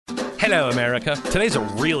Hello, America. Today's a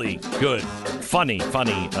really good, funny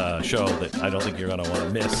show that I don't think you're going to want to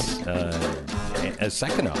miss a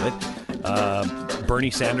second of it. Bernie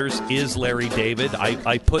Sanders is Larry David.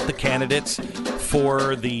 I put the candidates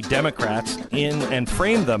for the Democrats in and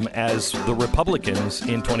framed them as the Republicans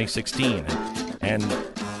in 2016. And,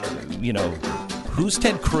 you know, who's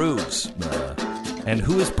Ted Cruz? And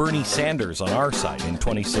who is Bernie Sanders on our side in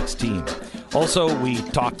 2016? Also, we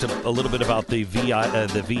talked a little bit about the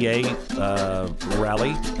VA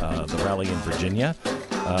rally, the rally in Virginia.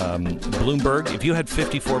 Bloomberg, if you had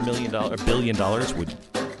 $54 billion, would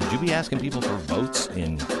you be asking people for votes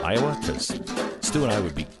in Iowa? Because Stu and I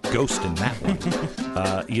would be ghosting that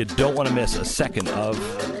one. You don't want to miss a second of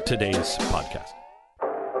today's podcast.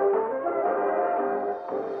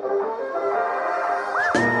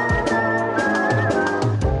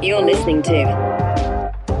 You're listening to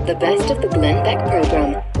the best of the Glenn Beck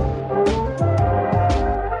program.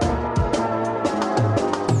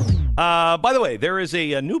 By the way, there is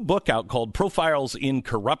a new book out called Profiles in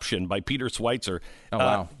Corruption by Peter Schweitzer. Oh,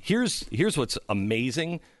 wow. Here's what's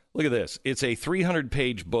amazing. Look at this. It's a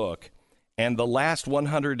 300-page book, and the last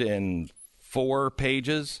 104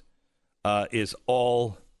 pages is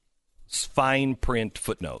all fine print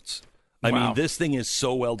footnotes. I mean, this thing is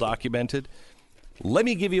so well documented. Let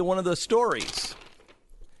me give you one of the stories.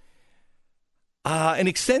 An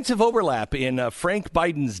extensive overlap in Frank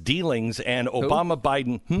Biden's dealings and Obama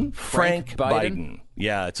Biden. Frank Biden.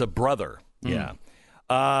 Yeah, it's a brother. Yeah.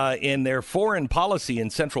 In their foreign policy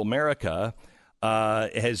in Central America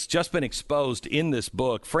has just been exposed in this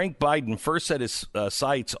book. Frank Biden first set his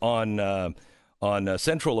sights on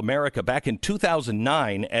Central America back in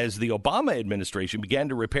 2009 as the Obama administration began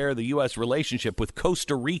to repair the U.S. relationship with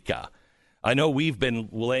Costa Rica. I know we've been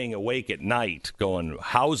laying awake at night going,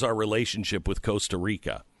 how's our relationship with Costa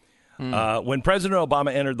Rica? When President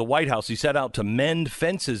Obama entered the White House, he set out to mend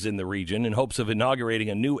fences in the region in hopes of inaugurating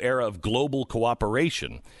a new era of global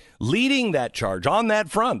cooperation. Leading that charge on that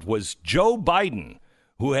front was Joe Biden,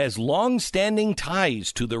 who has long-standing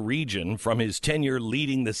ties to the region from his tenure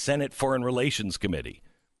leading the Senate Foreign Relations Committee.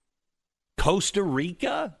 Costa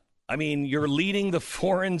Rica? I mean, you're leading the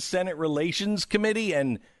Foreign Senate Relations Committee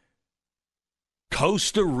and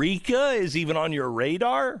Costa Rica is even on your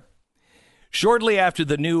radar? Shortly after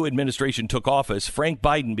the new administration took office, Frank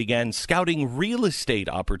Biden began scouting real estate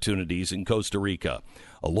opportunities in Costa Rica.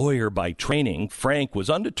 A lawyer by training, Frank was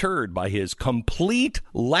undeterred by his complete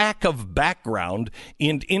lack of background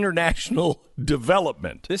in international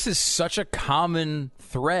development. This is such a common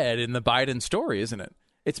thread in the Biden story, isn't it?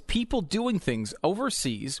 It's people doing things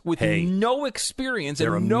overseas with no experience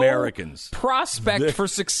and no Americans. Prospect for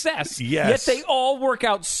success. Yes. Yet they all work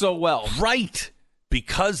out so well. Right.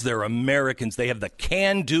 Because they're Americans. They have the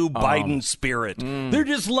can-do Biden spirit. They're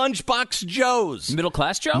just lunchbox Joes.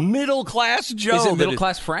 Middle-class Joe? Middle-class Joe. Is it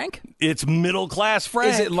middle-class Frank? It's middle-class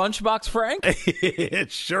Frank. Is it lunchbox Frank? It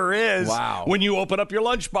sure is. Wow. When you open up your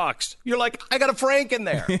lunchbox, you're like, I got a Frank in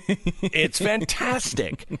there. It's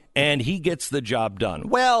fantastic. And he gets the job done.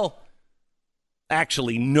 Well,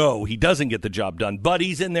 actually, no, he doesn't get the job done, but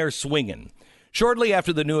he's in there swinging. Shortly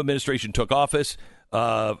after the new administration took office,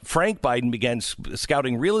 Frank Biden began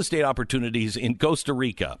scouting real estate opportunities in Costa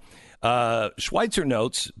Rica. Schweitzer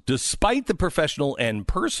notes, despite the professional and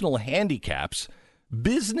personal handicaps,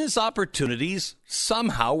 business opportunities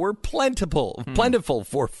somehow were plentiful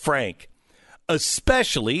for Frank,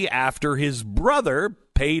 especially after his brother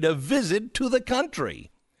paid a visit to the country.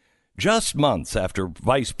 Just months after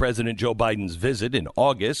Vice President Joe Biden's visit in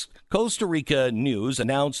August, Costa Rica News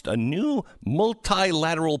announced a new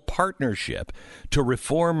multilateral partnership to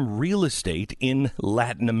reform real estate in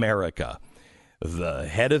Latin America. The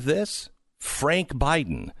head of this, Frank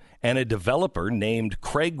Biden, and a developer named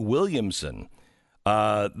Craig Williamson.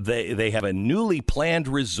 They have a newly planned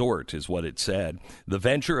resort, is what it said. The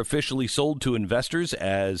venture officially sold to investors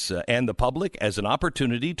and the public as an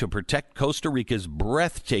opportunity to protect Costa Rica's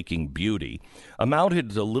breathtaking beauty,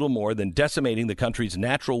 amounted to little more than decimating the country's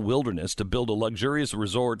natural wilderness to build a luxurious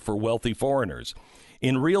resort for wealthy foreigners.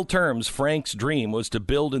 In real terms, Frank's dream was to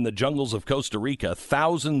build in the jungles of Costa Rica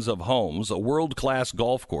thousands of homes, a world-class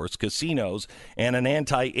golf course, casinos, and an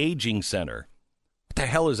anti-aging center. What the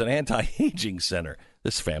hell is an anti-aging center?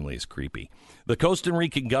 This family is creepy. The Costa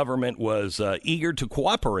Rican government was eager to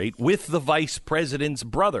cooperate with the vice president's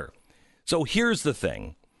brother. So here's the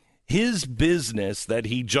thing. His business that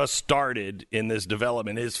he just started in this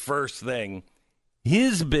development, his first thing,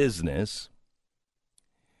 his business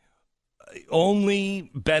only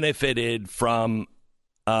benefited from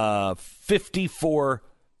 $54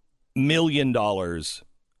 million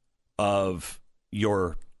of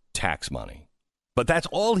your tax money. But that's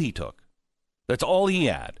all he took. That's all he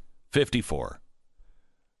had, 54.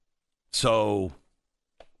 So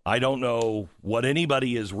I don't know what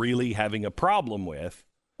anybody is really having a problem with.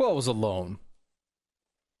 Well, it was a loan.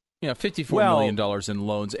 $54 million in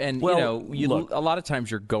loans. And, look, a lot of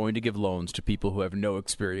times you're going to give loans to people who have no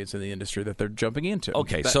experience in the industry that they're jumping into.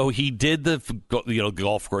 Okay, so he did the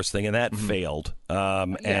golf course thing, and that failed,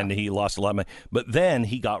 and he lost a lot of money. But then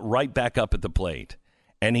he got right back up at the plate,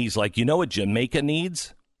 and he's like, you know what Jamaica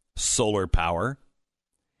needs? Solar power.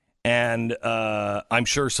 And I'm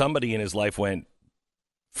sure somebody in his life went,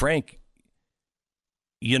 Frank,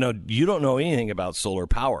 you don't know anything about solar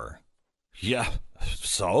power. Yeah.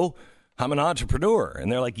 So I'm an entrepreneur.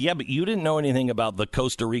 And they're like, yeah, but you didn't know anything about the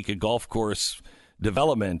Costa Rica golf course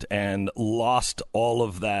development and lost all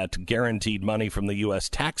of that guaranteed money from the U.S.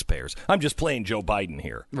 taxpayers. I'm just playing Joe Biden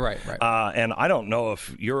here. Right. And I don't know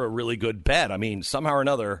if you're a really good bet. I mean, somehow or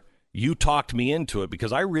another, you talked me into it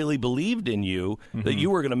because I really believed in you that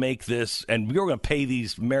you were going to make this and you were going to pay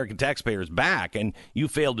these American taxpayers back, and you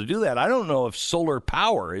failed to do that. I don't know if solar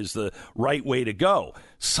power is the right way to go.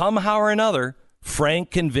 Somehow or another, Frank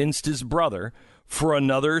convinced his brother for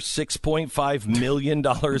another $6.5 million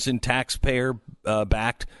in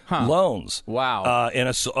taxpayer-backed loans. Wow.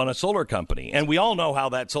 On a solar company. And we all know how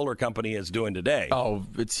that solar company is doing today. Oh,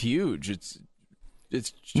 it's huge. It's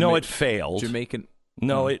No, it failed. Jamaican.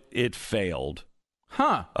 No, it failed.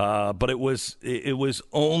 Huh. But it was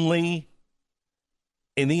only,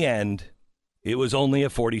 in the end, it was only a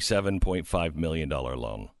 $47.5 million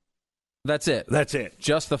loan. That's it.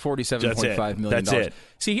 Just the $47.5 million. That's it.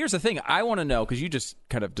 See, here's the thing. I want to know, because you just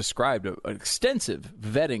kind of described an extensive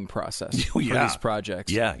vetting process for these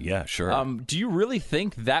projects. Yeah, sure. Do you really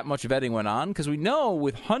think that much vetting went on? Because we know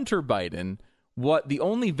with Hunter Biden, the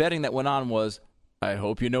only vetting that went on was, I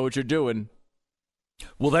hope you know what you're doing.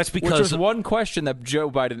 Well, that's because... Which was one question that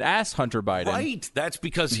Joe Biden asked Hunter Biden. Right. That's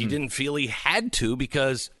because he didn't feel he had to,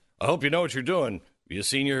 because I hope you know what you're doing. You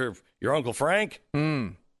seen your Uncle Frank?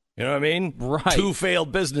 You know what I mean? Right. 2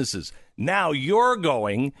 failed businesses. Now you're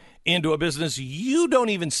going into a business you don't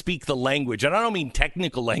even speak the language. And I don't mean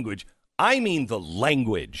technical language. I mean the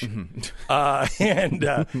language.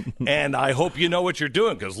 And I hope you know what you're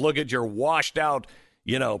doing, because look at your washed out,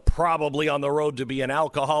 probably on the road to be an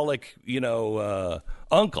alcoholic,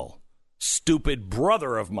 uncle. Stupid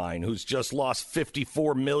brother of mine who's just lost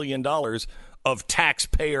 $54 million of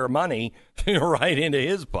taxpayer money right into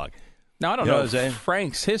his pocket. Now, I don't know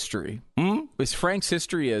Frank's history. Was Frank's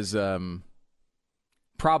history as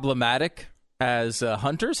problematic as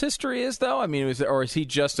Hunter's history is, though? I mean, is he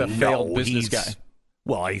just a failed business guy?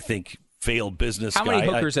 Well, I think failed business guy. How many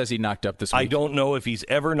hookers has he knocked up this week? I don't know if he's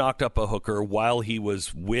ever knocked up a hooker while he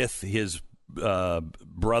was with his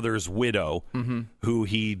brother's widow, who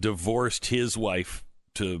he divorced his wife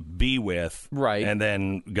to be with, right, and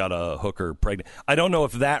then got a hooker pregnant. I don't know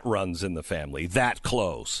if that runs in the family that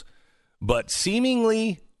close. But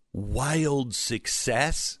seemingly wild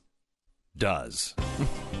success does.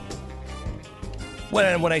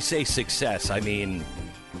 When I say success, I mean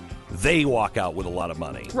they walk out with a lot of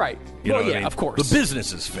money. Right. You know what I mean? Of course. The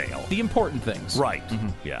businesses fail. The important things. Right.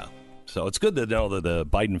 Yeah. So it's good to know that the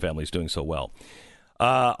Biden family is doing so well.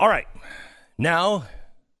 All right. Now,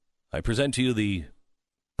 I present to you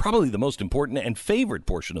probably the most important and favorite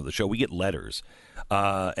portion of the show. We get letters.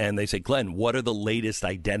 And they say, Glenn, what are the latest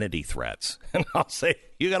identity threats? And I'll say,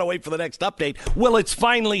 you got to wait for the next update. Well, it's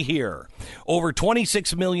finally here. Over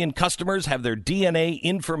 26 million customers have their DNA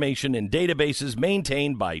information in databases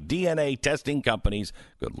maintained by DNA testing companies.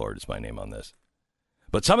 Good Lord, is my name on this.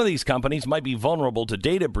 But some of these companies might be vulnerable to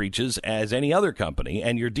data breaches as any other company,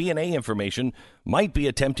 and your DNA information might be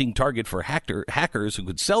a tempting target for hackers who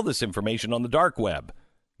could sell this information on the dark web.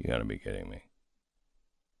 You got to be kidding me.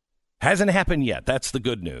 Hasn't happened yet. That's the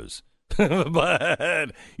good news.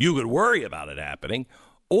 But you could worry about it happening,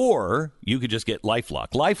 or you could just get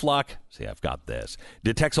LifeLock. LifeLock, see, I've got this,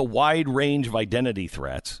 detects a wide range of identity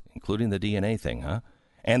threats, including the DNA thing,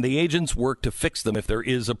 and the agents work to fix them if there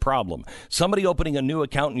is a problem. Somebody opening a new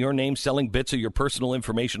account in your name, selling bits of your personal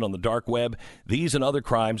information on the dark web, these and other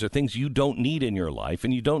crimes are things you don't need in your life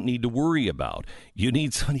and you don't need to worry about. You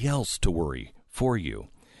need somebody else to worry for you.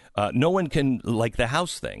 No one can, like the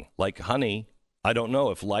house thing, like, honey, I don't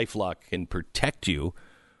know if LifeLock can protect you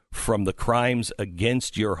from the crimes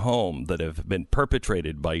against your home that have been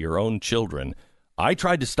perpetrated by your own children. I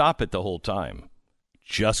tried to stop it the whole time.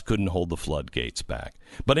 just couldn't hold the floodgates back.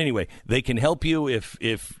 But anyway, they can help you if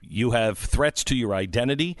you have threats to your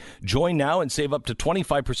identity. Join now and save up to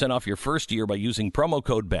 25% off your first year by using promo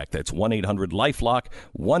code BECK. That's 1-800-LIFELOCK,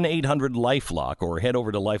 1-800-LIFELOCK, or head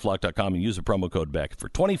over to lifelock.com and use the promo code BECK for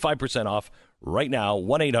 25% off right now,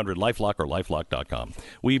 1-800-LIFELOCK or lifelock.com.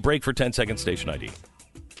 We break for 10 seconds, station ID.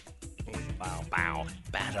 Bow, bow,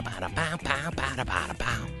 bada, bada, bow, bow, bada, bada,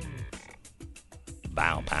 bow.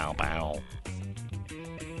 Bow, bow, bow.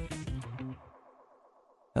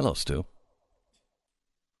 Hello, Stu.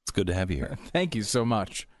 It's good to have you here. Thank you so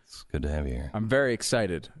much. It's good to have you here. I'm very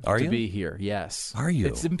excited to be here. Yes. Are you?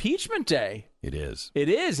 It's impeachment day. It is. It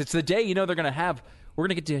is. It's the day, they're going to have, we're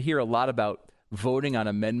going to get to hear a lot about voting on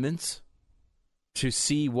amendments to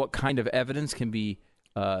see what kind of evidence can be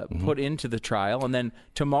put into the trial. And then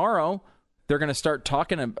tomorrow, they're going to start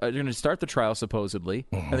they're going to start the trial supposedly,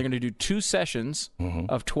 and they're going to do 2 sessions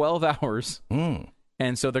of 12 hours.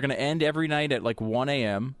 And so they're going to end every night at like 1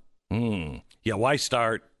 a.m. Yeah, why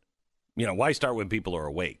start? Why start when people are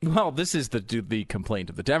awake? Well, this is the complaint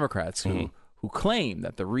of the Democrats who claim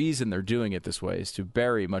that the reason they're doing it this way is to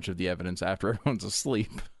bury much of the evidence after everyone's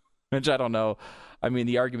asleep, which I don't know. I mean,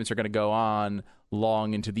 the arguments are going to go on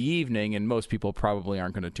long into the evening, and most people probably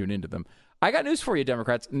aren't going to tune into them. I got news for you,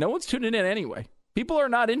 Democrats. No one's tuning in anyway. People are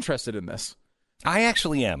not interested in this. I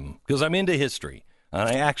actually am, because I'm into history.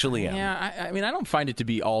 I actually am. Yeah, I mean, I don't find it to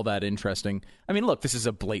be all that interesting. I mean, look, this is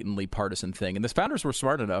a blatantly partisan thing, and the founders were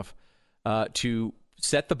smart enough to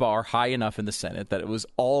set the bar high enough in the Senate that it was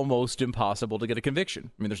almost impossible to get a conviction.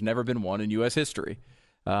 I mean, there's never been one in U.S. history.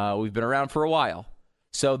 We've been around for a while.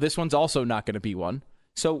 So this one's also not going to be one.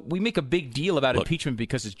 So we make a big deal about impeachment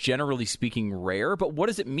because it's generally speaking rare, but what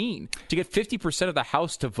does it mean? To get 50% of the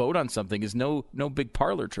House to vote on something is no big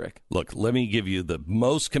parlor trick. Look, let me give you the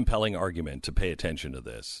most compelling argument to pay attention to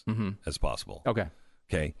this as possible. Okay.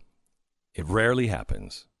 It rarely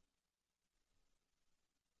happens.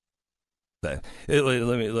 Let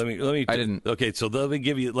me. I didn't. Okay, so let me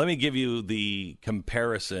give you the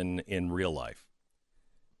comparison in real life.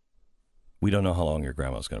 We don't know how long your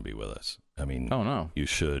grandma's going to be with us. I mean, oh, no. You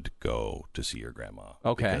should go to see your grandma.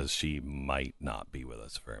 Okay. Because she might not be with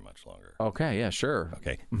us very much longer. Okay, yeah, sure.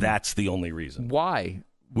 Okay, that's the only reason. Why?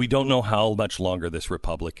 We don't know how much longer this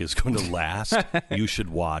republic is going to last. You should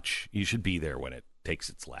watch. You should be there when it takes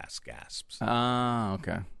its last gasps.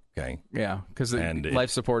 Okay. Okay. Yeah, because life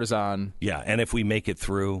support is on. Yeah, and if we make it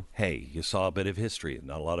through, hey, you saw a bit of history that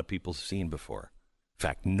not a lot of people have seen before. In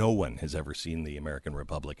fact, no one has ever seen the American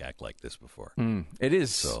Republic act like this before. It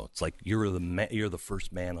is. So it's like you're the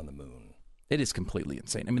first man on the moon. It is completely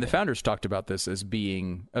insane. I mean, the founders talked about this as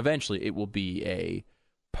being, eventually it will be a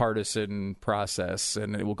partisan process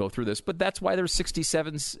and it will go through this. But that's why there's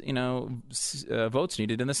 67 votes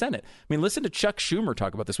needed in the Senate. I mean, listen to Chuck Schumer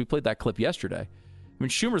talk about this. We played that clip yesterday. I mean,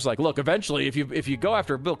 Schumer's like, look, eventually, if you go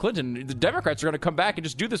after Bill Clinton, the Democrats are going to come back and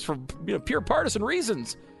just do this for pure partisan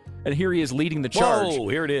reasons. And here he is leading the charge. Whoa,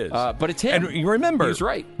 here it is. But it's him. And remember, he's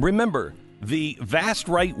right. Remember, the vast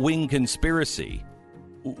right-wing conspiracy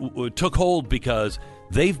took hold because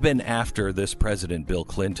they've been after this president, Bill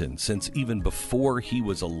Clinton, since even before he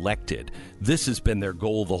was elected. This has been their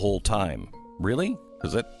goal the whole time. Really?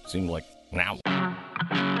 Because that seemed like now.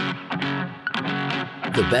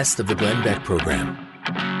 The best of the Glenn Beck program.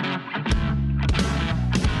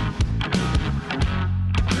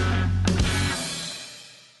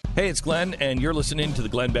 Hey, it's Glenn, and you're listening to the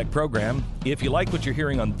Glenn Beck program. If you like what you're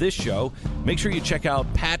hearing on this show, make sure you check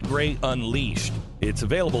out Pat Gray Unleashed. It's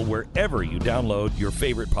available wherever you download your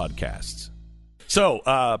favorite podcasts. So,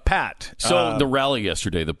 Pat. So the rally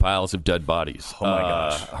yesterday, the piles of dead bodies. Oh, my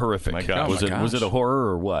gosh. Horrific. My gosh. Was it a horror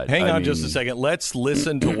or what? Hang on just a second. Let's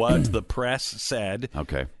listen to what the press said.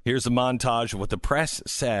 Okay. Here's a montage of what the press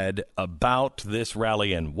said about this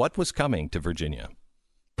rally and what was coming to Virginia.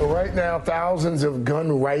 Right now, thousands of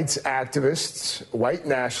gun rights activists, white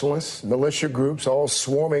nationalists, militia groups, all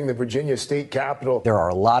swarming the Virginia state capitol. There are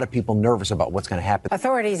a lot of people nervous about what's going to happen.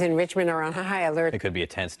 Authorities in Richmond are on high alert. It could be a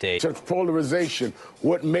tense day. Such polarization,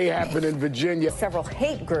 what may happen in Virginia. Several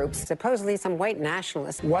hate groups, supposedly some white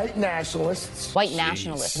nationalists. White nationalists. White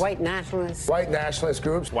nationalists. White nationalists. White nationalist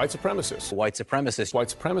groups. White supremacists. White supremacists. White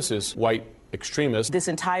supremacists. White extremists. This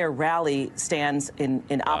entire rally stands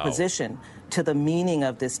in opposition to the meaning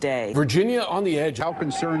of this day. Virginia on the edge. How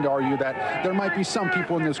concerned are you that there might be some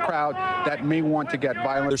people in this crowd that may want to get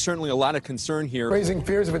violent? There's certainly a lot of concern here. Raising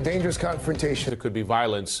fears of a dangerous confrontation. There could be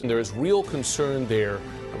violence, and there is real concern there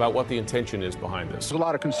about what the intention is behind this. There's a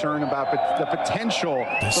lot of concern about the potential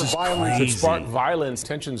for violence. It sparked violence.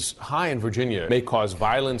 Tensions high in Virginia may cause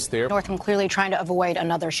violence there. Northam clearly trying to avoid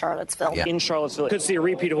another Charlottesville. In Charlottesville. Could see a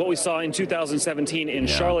repeat of what we saw in 2017 in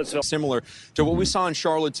Charlottesville. Similar to what we saw in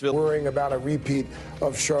Charlottesville. Worrying about a repeat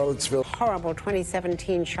of Charlottesville. Horrible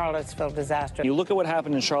 2017 Charlottesville disaster. You look at what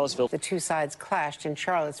happened in Charlottesville. The two sides clashed in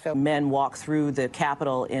Charlottesville. Men walk through the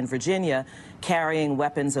Capitol in Virginia carrying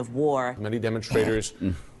weapons of war. Many demonstrators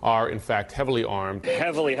are, in fact, heavily armed.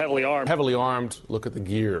 Heavily armed. Heavily armed. Look at the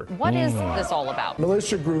gear. What is this all about?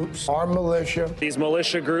 Militia groups, armed militia. These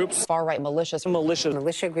militia groups. Far-right militias.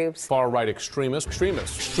 Militia groups. Far-right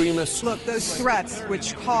extremists. Look, those threats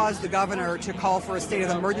which caused the governor to call for a state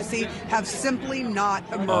of emergency have simply not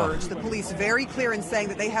emerged. The police very clear in saying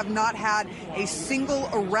that they have not had a single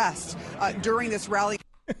arrest during this rally.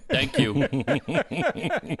 Thank you.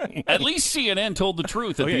 At least CNN told the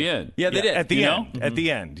truth at the end. Yeah, they did. At the end. At the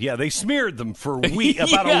end. Yeah, they smeared them for about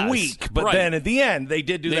a week. But then at the end, they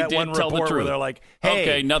did that one report where they're like, hey.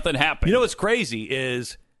 Okay, nothing happened. You know what's crazy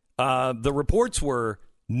is the reports were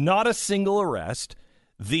not a single arrest.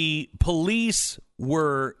 The police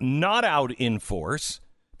were not out in force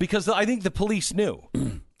because I think the police knew.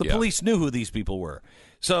 The police knew who these people were.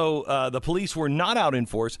 So the police were not out in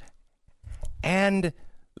force. And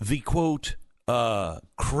the, quote,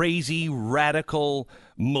 crazy, radical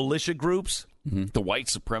militia groups. The white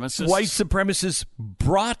supremacists. White supremacists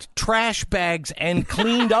brought trash bags and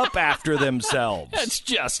cleaned up after themselves. That's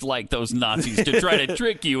just like those Nazis to try to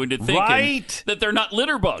trick you into thinking that they're not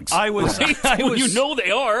litter bugs. You know they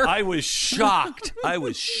are. I was shocked. I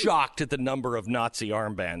was shocked at the number of Nazi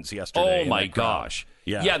armbands yesterday. Oh, my gosh.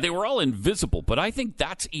 Yeah, they were all invisible, but I think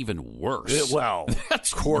that's even worse.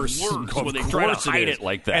 That's of course worse when they try to hide it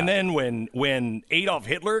like that. And then when Adolf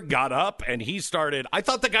Hitler got up and he started, I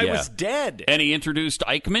thought the guy was dead. And he introduced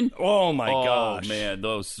Eichmann. Oh my gosh! Oh man,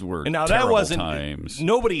 those were and now terrible that wasn't times.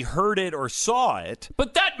 Nobody heard it or saw it,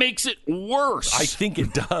 but that makes it worse. I think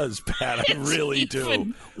it does, Pat. I really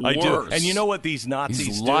do. I do. And you know what these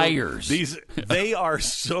Nazis do? Liars. They are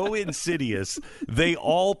so insidious. They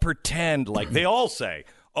all pretend like they all say,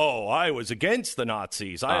 oh, I was against the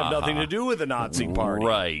Nazis. I have nothing to do with the Nazi party.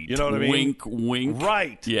 Right. You know what I mean? Wink, wink.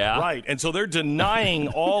 Right. Yeah. Right. And so they're denying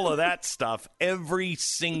all of that stuff every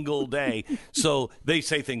single day. So they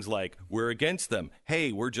say things like, we're against them.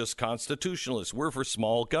 Hey, we're just constitutionalists. We're for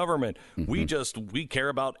small government. We care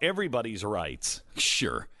about everybody's rights.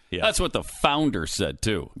 Sure. Yeah. That's what the founder said,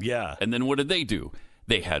 too. Yeah. And then what did they do?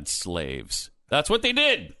 They had slaves. That's what they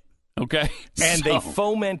did. Okay. And they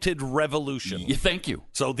fomented revolution. Thank you.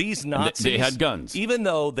 So these Nazis, they had guns. Even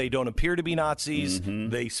though they don't appear to be Nazis,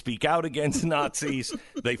 they speak out against Nazis.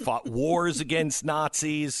 They fought wars against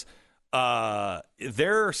Nazis.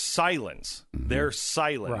 Their silence, their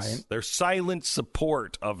silent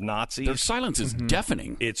support of Nazis. Their silence is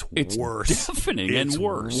deafening. It's worse. Deafening and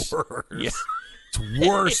worse. Yeah. It's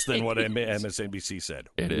worse than what MSNBC said.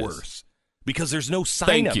 It is. Worse. Because there's no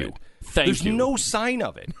sign of it. There's no sign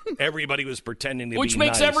of it. Everybody was pretending to be nice. Which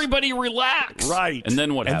makes everybody relax. Right. And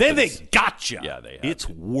then what happens? And then they got you. Yeah, they have. It's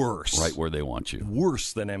worse. Right where they want you.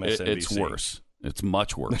 Worse than MSNBC. It's worse. It's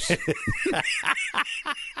much worse.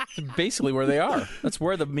 Basically where they are. That's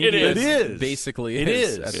where the media basically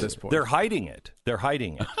is at this point. They're hiding it. They're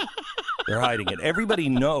hiding it. Everybody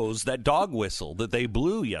knows that dog whistle that they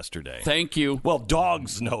blew yesterday. Thank you. Well,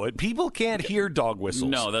 dogs know it. People can't hear dog whistles.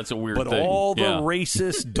 No, that's a weird thing. But all the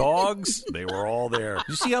racist dogs, they were all there.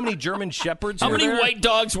 You see how many German Shepherds were there? How many white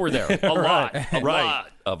dogs were there? A lot. A lot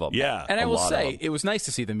of them. Yeah. And I will say, it was nice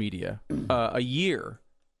to see the media a year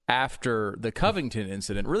after the Covington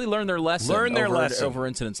incident really learn their lesson. Over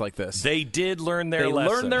incidents like this. They did learn their lesson. They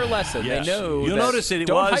learned their lesson. Yes. They know. You'll notice it.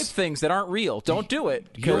 Don't hype things that aren't real. Don't do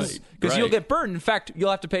it because you'll get burned. In fact, you'll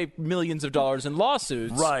have to pay millions of dollars in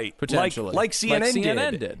lawsuits. Right. Potentially, like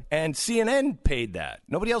CNN did. And CNN paid that.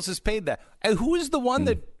 Nobody else has paid that. And who is the one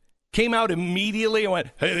that came out immediately and went,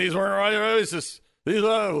 "Hey, these weren't racist. It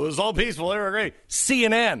was all peaceful. They were great."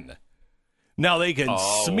 CNN. Now, they can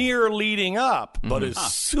smear leading up, but as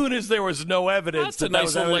soon as there was no evidence... That's a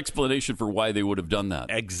nice little explanation for why they would have done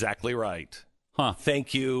that. Exactly right. Huh.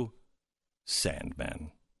 Thank you,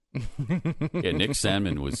 Sandman. Yeah, Nick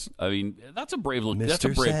Sandman was... I mean, that's a brave look. That's a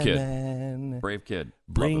brave Sandman, kid. Brave kid.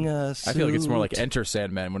 Bring us. I feel like it's more like Enter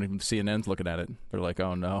Sandman when CNN's looking at it. They're like,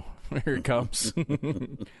 oh, no. Here it comes.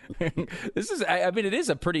 This is... I mean, it is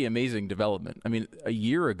a pretty amazing development. I mean, a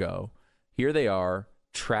year ago, here they are...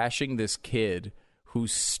 trashing this kid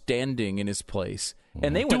who's standing in his place,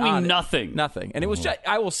 and they went doing nothing. And it was just,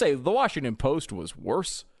 I will say, the Washington Post was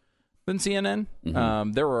worse. than CNN.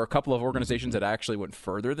 Mm-hmm. There were a couple of organizations that actually went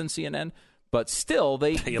further than CNN, but still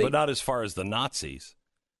they but not as far as the Nazis.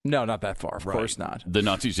 No, not that far. Of course not. The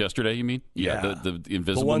Nazis yesterday, you mean? Yeah. The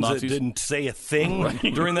invisible the ones Nazis? that didn't say a thing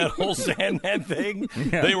during that whole Sandman thing.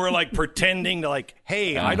 Yeah. They were like pretending to like,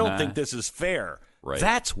 hey, I don't think this is fair. Right.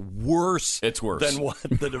 That's worse. It's worse than what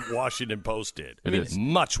the Washington Post did. It is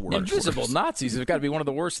much worse. Invisible Nazis have got to be one of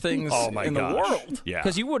the worst things in the world. Yeah,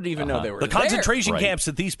 because you wouldn't even know they were the there. concentration camps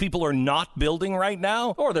that these people are not building right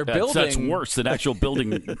now, or they're building. That's worse than actual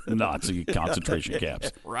building Nazi concentration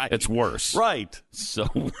camps. Right, it's worse. Right. So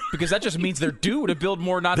because that just means they're due to build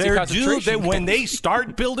more Nazi they're concentration due. When they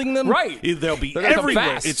start building them, right, they'll be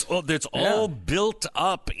everywhere. It's all built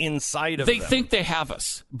up inside of them. They think they have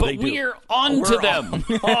us, but we're to onto them. To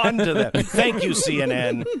them. Thank you,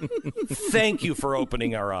 CNN. Thank you for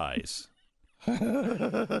opening our eyes.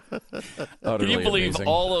 Can you believe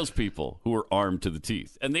all those people who were armed to the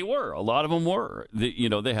teeth? And they were. A lot of them were. They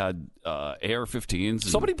had AR-15s.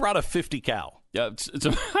 Somebody brought a 50 cal. Yeah,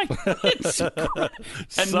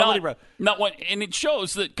 and not one. And it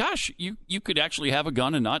shows that, gosh, you could actually have a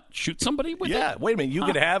gun and not shoot somebody with it. Yeah, wait a minute. You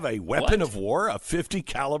could have a weapon of war, a 50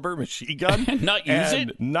 caliber machine gun, and not use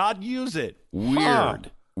it. Not use it.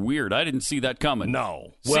 Weird. Weird. I didn't see that coming.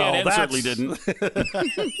 No. CNN certainly didn't.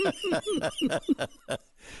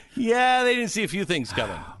 Yeah, they didn't see a few things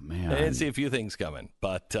coming. Oh, man. They didn't see a few things coming.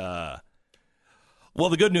 But, well,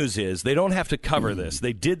 the good news is they don't have to cover this.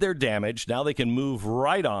 They did their damage. Now they can move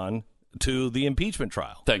right on to the impeachment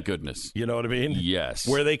trial. Thank goodness. You know what I mean? Yes.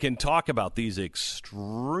 Where they can talk about these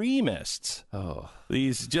extremists.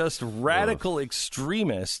 These just radical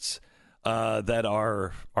extremists that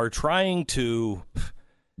are trying to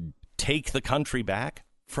take the country back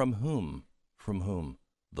from whom? From whom?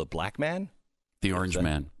 The black man? The orange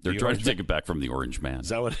man. They're trying to take it back from the orange man. Is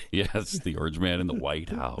that what? Yes, the orange man in the White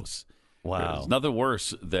House. Wow. There's nothing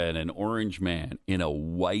worse than an orange man in a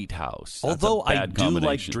White House. Although I do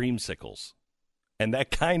like dreamsicles. And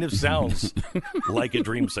that kind of sounds like a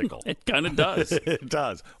dreamsicle. It kind of does. It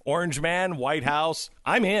does. Orange man, White House.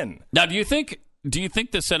 I'm in. Now, do you think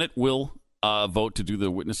the Senate will vote to do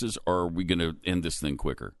the witnesses, or are we going to end this thing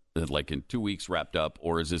quicker? Like in 2 weeks wrapped up,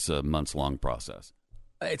 or is this a months-long process?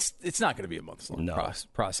 It's not going to be a months-long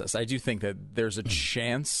process. I do think that there's a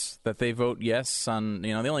chance that they vote yes on,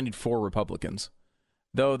 they only need 4 Republicans.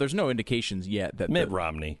 Though there's no indications yet that Mitt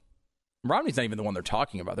Romney's not even the one they're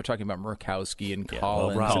talking about. They're talking about Murkowski and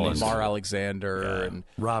Collins and Lamar Alexander. And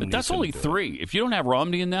but that's only 3. If you don't have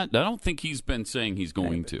Romney in that, I don't think he's been saying he's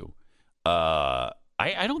going to.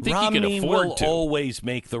 I don't think Romney he can afford will to. always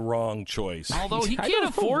make the wrong choice. Although he can't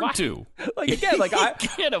afford to. I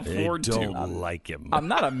can't afford to. I don't like him. I'm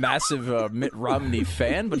not a massive Mitt Romney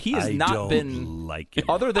fan, but he has not been like him.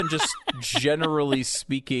 Other than just generally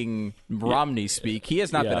speaking Romney speak. He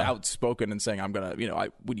has not been outspoken and saying I'm gonna,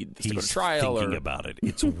 we need this to go to trial. Thinking about it,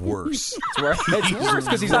 it's worse. It's worse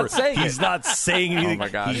because he's not saying it. He's not saying anything. Oh my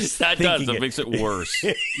God, that makes it worse.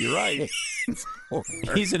 You're right.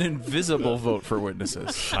 He's an invisible vote for witnesses.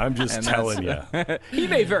 I'm just telling you. He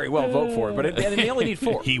may very well vote for it, but they only need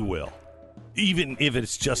 4. He will. Even if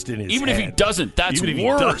it's just in his Even head. if he doesn't, that's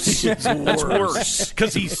worse. That's worse.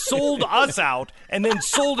 Because he sold us out and then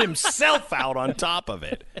sold himself out on top of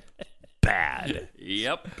it. Bad.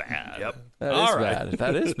 Yep, bad. Yep. Bad.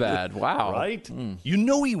 That is bad. Wow. Right? You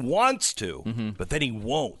know he wants to, but then he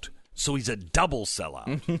won't. So he's a double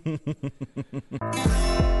sellout.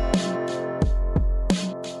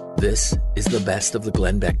 This is the best of the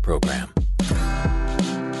Glenn Beck program.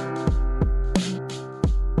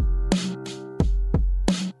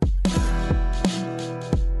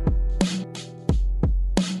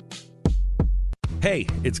 Hey,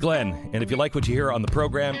 it's Glenn, and if you like what you hear on the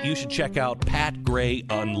program, you should check out Pat Gray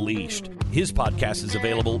Unleashed. His podcast is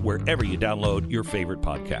available wherever you download your favorite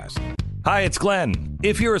podcast. Hi, it's Glenn.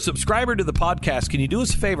 If you're a subscriber to the podcast, can you do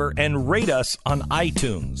us a favor and rate us on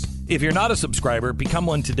iTunes? If you're not a subscriber, become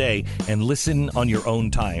one today and listen on your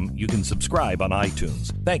own time. You can subscribe on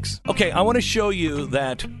iTunes. Thanks. Okay, I want to show you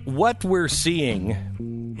that what we're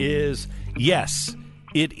seeing is, yes,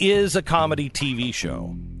 it is a comedy TV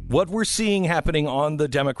show. What we're seeing happening on the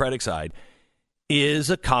Democratic side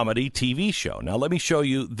is a comedy TV show. Now, let me show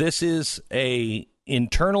you. This is a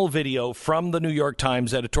internal video from the New York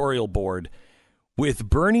Times editorial board with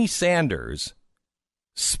Bernie Sanders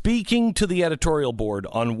speaking to the editorial board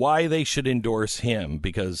on why they should endorse him,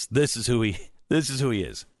 because this is who he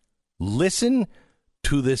is. Listen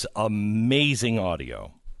to this amazing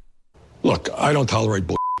audio. Look, I don't tolerate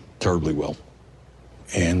bull terribly well.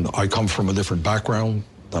 And I come from a different background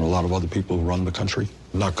than a lot of other people who run the country.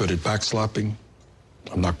 I'm not good at backslapping.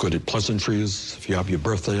 I'm not good at pleasantries. If you have your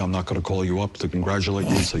birthday, I'm not going to call you up to congratulate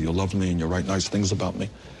you, so you love me and you write nice things about me.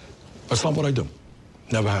 That's not what I do.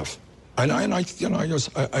 Never have. And I take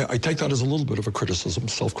that as a little bit of a criticism,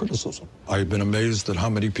 self-criticism. I've been amazed at how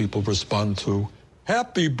many people respond to,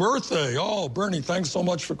 happy birthday. Oh, Bernie, thanks so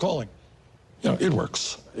much for calling. It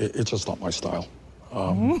works. It's just not my style.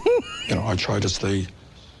 I try to stay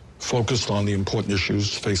focused on the important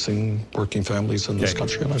issues facing working families in this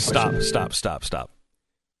country. And Stop.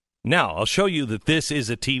 Now, I'll show you that this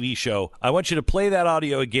is a TV show. I want you to play that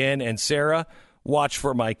audio again, and Sarah, watch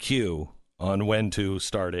for my cue on when to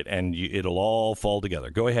start it, and it'll all fall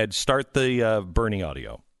together. Go ahead, start the Bernie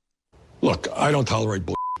audio. Look, I don't tolerate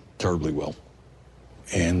terribly well.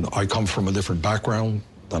 And I come from a different background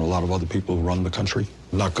than a lot of other people who run the country.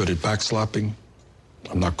 I'm not good at backslapping.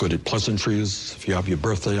 I'm not good at pleasantries. If you have your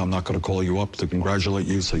birthday, I'm not going to call you up to congratulate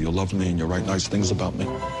you, so you love me and you write nice things about me.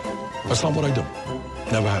 That's not what I do.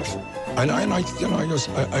 Never have. And I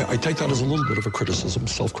take that as a little bit of a criticism,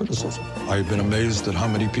 self-criticism. I've been amazed at how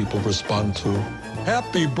many people respond to,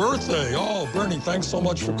 happy birthday. Oh, Bernie, thanks so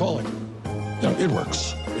much for calling. It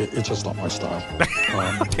works. It's just not my style.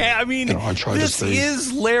 I try this to stay...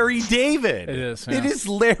 is Larry David. It is. Yeah. It is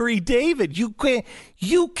Larry David.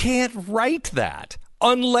 You can't write that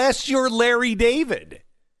unless you're Larry David.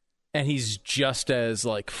 And he's just as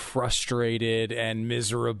frustrated and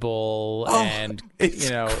miserable, and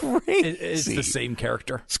crazy. It's the same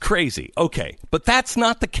character. It's crazy. Okay, but that's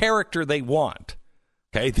not the character they want.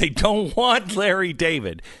 Okay, they don't want Larry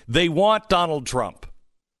David. They want Donald Trump.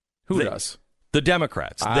 Who does? The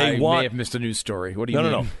Democrats. May have missed a news story. What do you mean?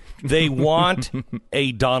 No. They want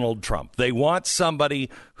a Donald Trump. They want somebody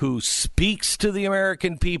who speaks to the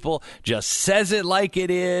American people, just says it like it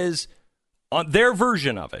is. On their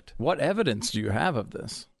version of it. What evidence do you have of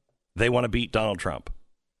this? They want to beat Donald Trump.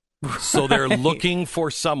 So they're looking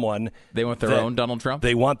for someone. They want their own Donald Trump?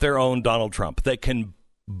 They want their own Donald Trump that can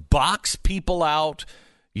box people out,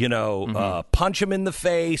 punch them in the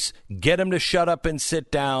face, get them to shut up and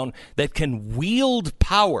sit down, that can wield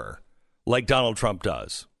power like Donald Trump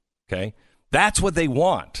does. Okay? That's what they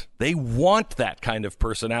want. They want that kind of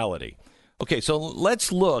personality. Okay, so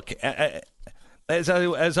let's look at, as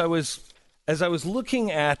I was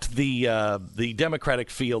looking at the Democratic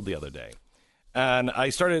field the other day, and I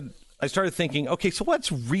started thinking, okay, so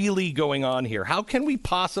what's really going on here? How can we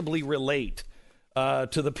possibly relate to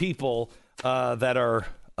the people that are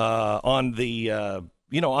on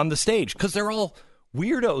the stage? Because they're all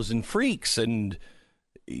weirdos and freaks. And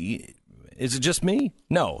is it just me?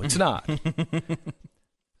 No, it's not.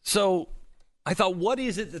 So I thought, what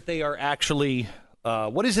is it that they are actually?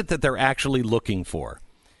 What is it that they're actually looking for?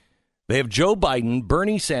 They have Joe Biden,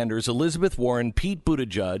 Bernie Sanders, Elizabeth Warren, Pete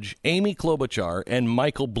Buttigieg, Amy Klobuchar, and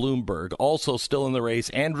Michael Bloomberg, also still in the race,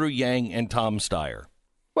 Andrew Yang and Tom Steyer.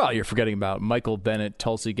 Well, you're forgetting about Michael Bennet,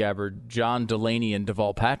 Tulsi Gabbard, John Delaney, and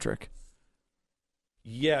Deval Patrick.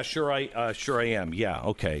 Yeah, sure I am. Yeah,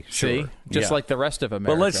 okay. See? Sure. Just like the rest of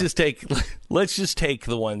America. But let's just take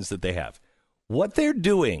the ones that they have. What they're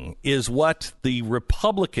doing is what the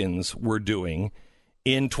Republicans were doing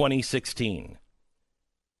in 2016.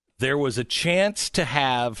 There was a chance to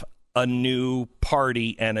have a new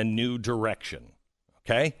party and a new direction,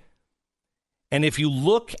 okay? And if you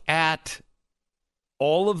look at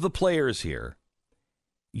all of the players here,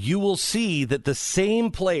 you will see that the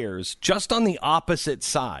same players, just on the opposite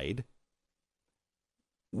side,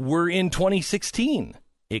 were in 2016,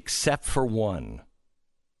 except for one.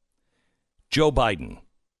 Joe Biden.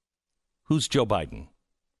 Who's Joe Biden?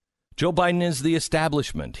 Joe Biden is the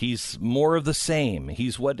establishment. He's more of the same.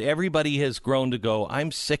 He's what everybody has grown to go,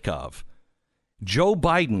 I'm sick of. Joe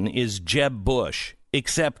Biden is Jeb Bush,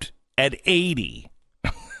 except at 80.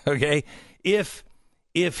 Okay? If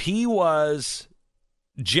he was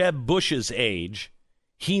Jeb Bush's age,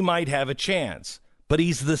 he might have a chance. But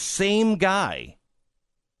he's the same guy.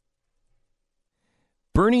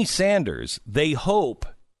 Bernie Sanders, they hope,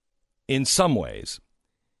 in some ways,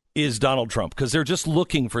 is Donald Trump, because they're just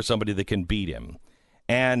looking for somebody that can beat him.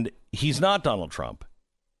 And he's not Donald Trump.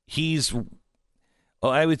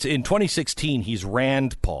 I would say in 2016, he's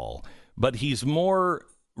Rand Paul, but he's more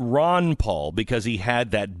Ron Paul because he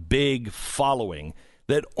had that big following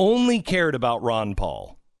that only cared about Ron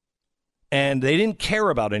Paul. And they didn't care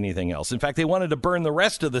about anything else. In fact, they wanted to burn the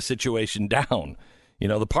rest of the situation down.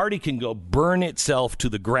 The party can go burn itself to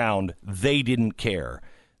the ground. They didn't care.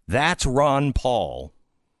 That's Ron Paul.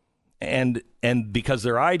 And because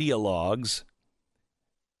they're ideologues,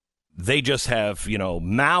 they just have,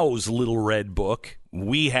 Mao's little red book.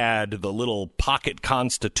 We had the little pocket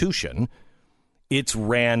constitution. It's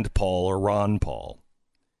Rand Paul or Ron Paul.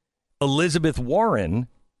 Elizabeth Warren,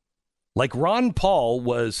 like Ron Paul,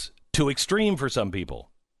 was too extreme for some people.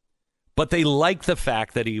 But they liked the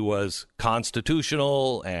fact that he was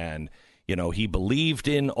constitutional and, he believed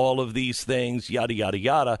in all of these things, yada, yada,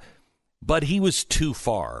 yada. But he was too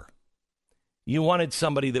far. You wanted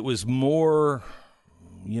somebody that was more,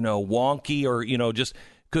 wonky or, just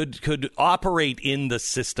could operate in the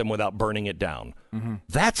system without burning it down. Mm-hmm.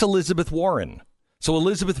 That's Elizabeth Warren. So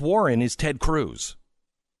Elizabeth Warren is Ted Cruz.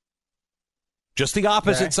 Just the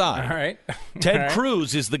opposite side. All right. Ted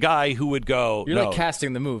Cruz is the guy who would go. You're like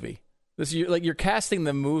casting the movie. You're casting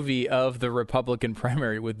the movie of the Republican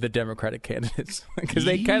primary with the Democratic candidates because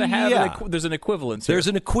they kind of have there's an equivalence. There's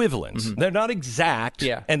an equivalence. Mm-hmm. They're not exact,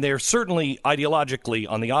 and they're certainly ideologically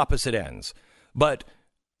on the opposite ends. But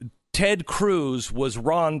Ted Cruz was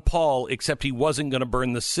Ron Paul, except he wasn't going to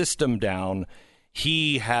burn the system down.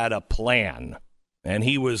 He had a plan, and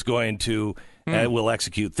he was going to will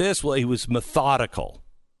execute this. Well, he was methodical.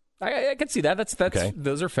 I can see that. That's okay.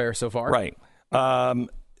 Those are fair so far. Right.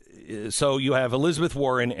 So you have Elizabeth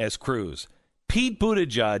Warren as Cruz. Pete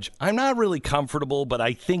Buttigieg, I'm not really comfortable, but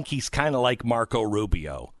I think he's kind of like Marco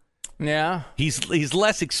Rubio. Yeah. He's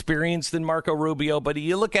less experienced than Marco Rubio, but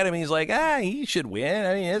you look at him, he's like, he should win.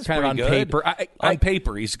 I mean, it's kind pretty of on good. Paper. On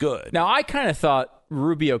paper, he's good. Now, I kind of thought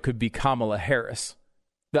Rubio could be Kamala Harris,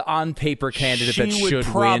 the on-paper candidate that should win. She would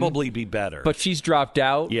probably be better. But she's dropped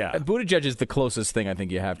out. Yeah. Buttigieg is the closest thing I think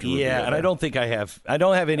you have to Rubio. Yeah, and I don't think I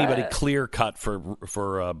don't have anybody clear-cut for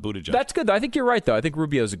Buttigieg. That's good, though. I think you're right, though. I think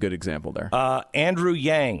Rubio's a good example there. Andrew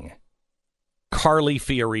Yang, Carly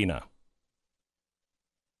Fiorina.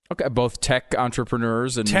 Okay, both tech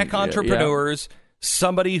entrepreneurs.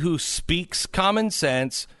 Somebody who speaks common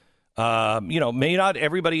sense, may not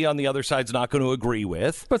everybody on the other side's not going to agree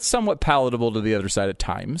with. But somewhat palatable to the other side at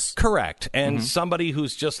times. Correct. And somebody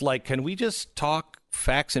who's just like, can we just talk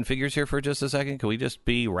facts and figures here for just a second? Can we just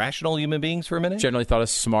be rational human beings for a minute? Generally thought of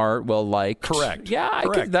smart, well-liked. Correct. Yeah,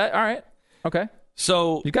 I get that. All right. Okay.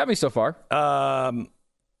 So you got me so far.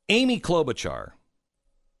 Amy Klobuchar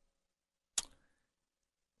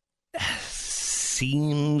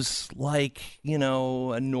seems like,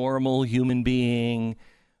 a normal human being,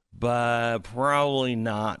 but probably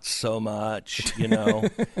not so much, kind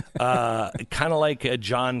of like a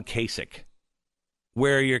John Kasich,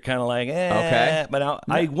 where you're kind of like, okay. But now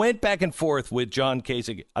I went back and forth with John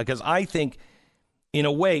Kasich because I think, in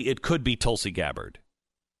a way, it could be Tulsi Gabbard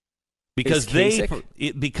because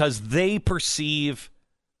they perceive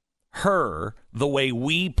her the way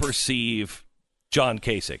we perceive John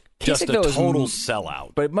Kasich. Just a total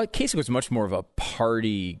sellout. But Kasich was much more of a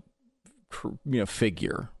party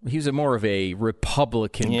figure. He was more of a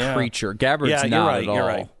Republican creature. Gabbard's not at all. You're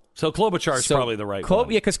right. So Klobuchar is probably the right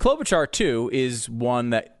one. Yeah, because Klobuchar, too, is one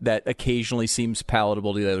that occasionally seems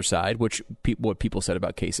palatable to the other side, which what people said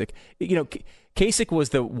about Kasich. Kasich was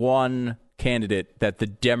the one candidate that the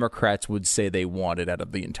Democrats would say they wanted out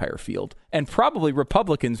of the entire field. And probably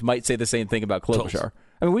Republicans might say the same thing about Klobuchar.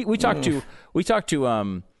 I mean, we talked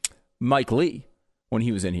to Mike Lee when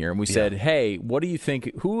he was in here, and we said, hey, what do you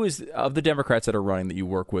think, who is, of the Democrats that are running that you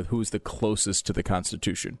work with, who's the closest to the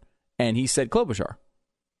Constitution? And he said Klobuchar.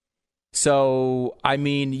 So, I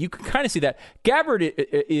mean, you can kind of see that. Gabbard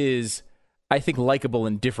is, I think, likable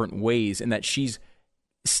in different ways in that she's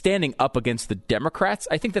standing up against the Democrats.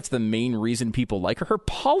 I think that's the main reason people like her. Her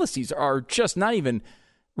policies are just not even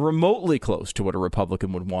remotely close to what a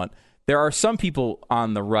Republican would want. There are some people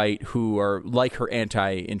on the right who are like her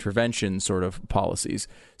anti-intervention sort of policies.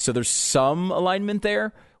 So there's some alignment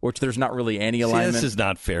there, which there's not really any alignment. This is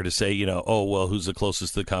not fair to say, who's the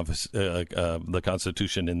closest to the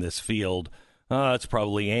Constitution in this field? It's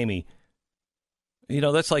probably Amy.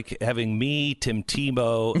 That's like having me, Tim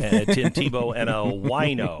Tebow, and a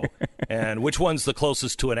wino. And which one's the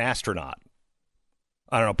closest to an astronaut?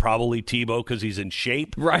 I don't know, probably Tebow because he's in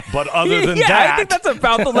shape. Right. But other than that... I think that's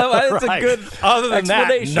about the level. That's a good other than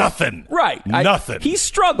explanation. That, nothing. Right. Nothing. He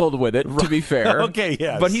struggled with it, to be fair. Okay,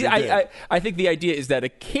 yes. But I think the idea is that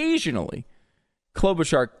occasionally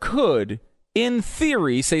Klobuchar could, in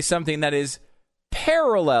theory, say something that is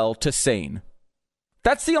parallel to sane.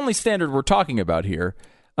 That's the only standard we're talking about here.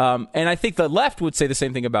 And I think the left would say the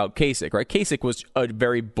same thing about Kasich, right? Kasich was a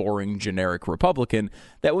very boring, generic Republican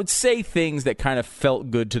that would say things that kind of felt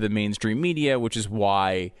good to the mainstream media, which is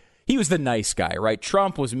why he was the nice guy, right?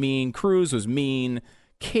 Trump was mean, Cruz was mean,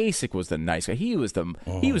 Kasich was the nice guy. He was the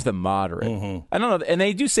moderate. Mm-hmm. I don't know, and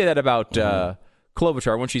they do say that about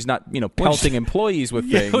Klobuchar when she's not, pelting employees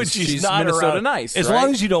with things. She's not Minnesota around. nice. As right?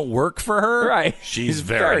 long as you don't work for her, right? She's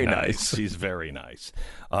very nice. She's very nice.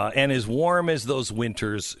 And as warm as those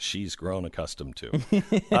winters she's grown accustomed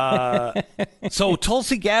to. So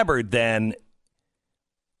Tulsi Gabbard, then,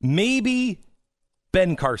 maybe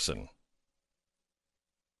Ben Carson.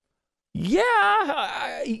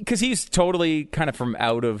 Yeah, because he's totally kind of from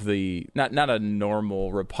out of the not a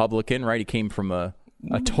normal Republican, right? He came from a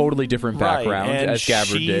totally different background, and as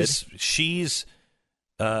Gabbard did.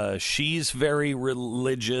 She's very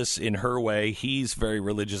religious in her way. He's very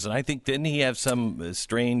religious, and I think didn't he have some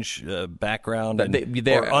strange background or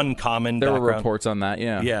uncommon? There background? Were reports on that,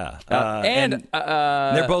 yeah. Yeah, and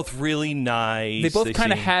they're both really nice. They both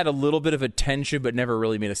kind of had a little bit of attention, but never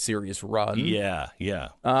really made a serious run. Yeah.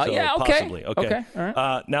 Okay. Possibly. Okay. All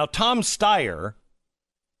right. Now Tom Steyer.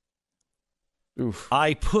 Oof.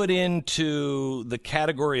 I put into the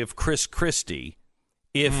category of Chris Christie.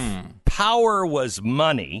 If power was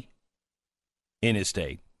money in his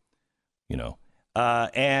state,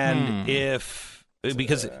 and if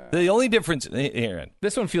because the only difference here,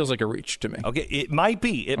 this one feels like a reach to me. Okay, it might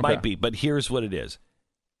be, but here's what it is.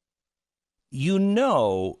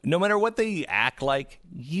 No matter what they act like,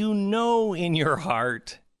 in your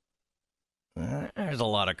heart, there's a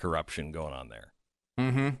lot of corruption going on there.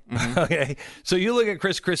 Mm-hmm. Okay, so you look at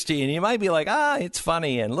Chris Christie and you might be like, it's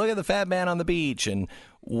funny, and look at the fat man on the beach and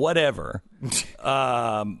whatever.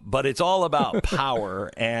 But it's all about power,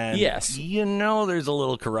 and yes, there's a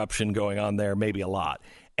little corruption going on there, maybe a lot.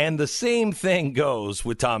 And the same thing goes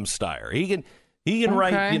with Tom Steyer. He can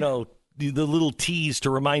write, the little T's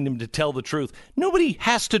to remind him to tell the truth. Nobody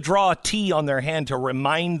has to draw a T on their hand to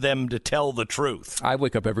remind them to tell the truth. I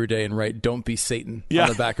wake up every day and write, "Don't be Satan" on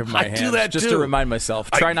the back of my hand. I do that just too. to remind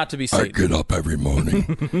myself. Try not to be Satan. I get up every morning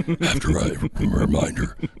after I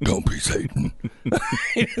reminder, "Don't be Satan."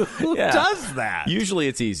 Who does that? Usually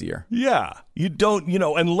it's easier. Yeah. You don't,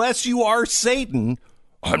 unless you are Satan.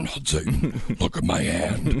 I'm not Satan. Look at my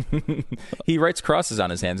hand. He writes crosses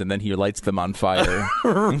on his hands and then he lights them on fire.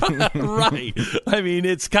 Right. I mean,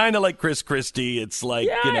 it's kind of like Chris Christie. It's like,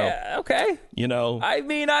 okay. I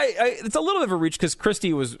mean, it's a little bit of a reach because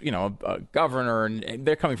Christie was, a governor and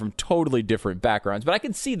they're coming from totally different backgrounds, but I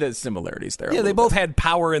can see the similarities there. Yeah, they both had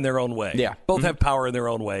power in their own way. Yeah. Both have power in their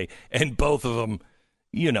own way, and both of them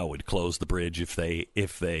would close the bridge if they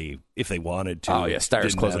wanted to. Oh yeah,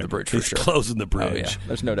 Steyer's closing the bridge for sure. Closing the bridge. Oh, yeah.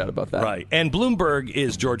 There's no doubt about that. Right. And Bloomberg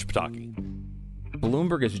is George Pataki.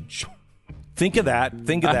 Bloomberg is. Think of that.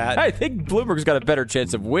 I think Bloomberg's got a better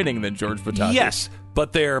chance of winning than George Pataki. Yes,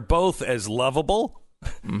 but they're both as lovable.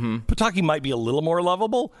 Mm-hmm. Pataki might be a little more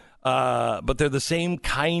lovable, but they're the same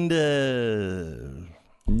kind of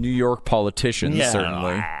New York politicians,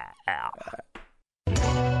 certainly.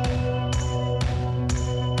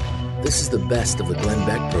 This is the best of the Glenn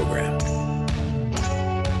Beck program.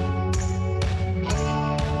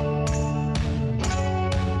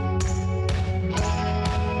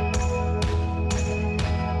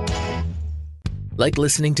 Like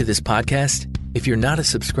listening to this podcast? If you're not a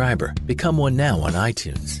subscriber, become one now on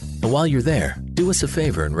iTunes. And while you're there, do us a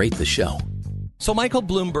favor and rate the show. So Michael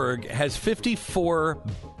Bloomberg has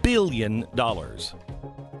 $54 billion.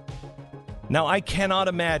 Now, I cannot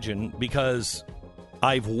imagine, because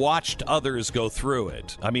I've watched others go through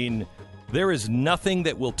it. I mean, there is nothing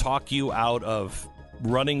that will talk you out of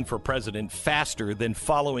running for president faster than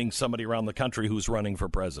following somebody around the country who's running for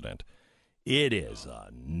president. It is a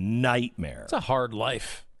nightmare. It's a hard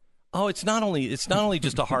life. Oh, it's not only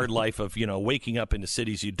just a hard life of, waking up into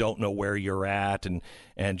cities you don't know where you're at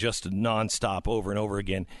and just nonstop over and over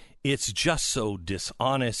again. It's just so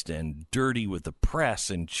dishonest and dirty with the press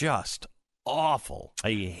and just awful.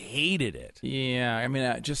 I hated it. Yeah, I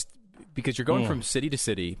mean, just because you're going from city to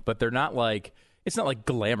city, but they're not like, it's not like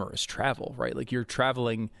glamorous travel, right? Like you're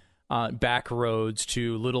traveling back roads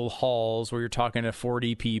to little halls where you're talking to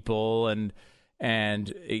 40 people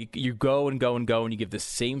and you go and go and go and you give the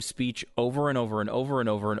same speech over and over and over and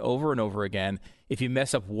over and over and over again. If you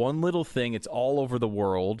mess up one little thing, it's all over the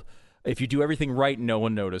world. If you do everything right, no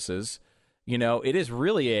one notices. It is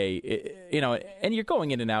really and you're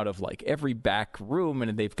going in and out of like every back room,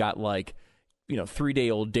 and they've got like,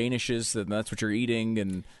 3-day-old Danishes, and that's what you're eating.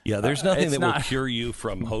 And there's nothing that will cure you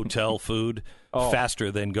from hotel food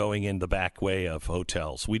faster than going in the back way of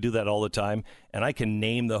hotels. We do that all the time, and I can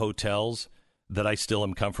name the hotels that I still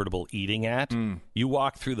am comfortable eating at. You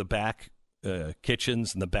walk through the back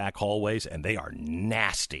kitchens and the back hallways, and they are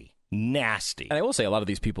nasty. Nasty. And I will say a lot of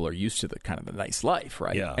these people are used to the kind of the nice life,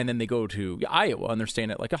 right? Yeah. And then they go to Iowa and they're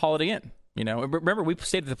staying at like a Holiday Inn. Remember we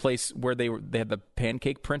stayed at the place where they had the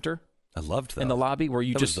pancake printer. I loved those. In the lobby where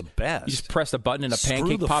you that just was the best. You just pressed a button and a Screw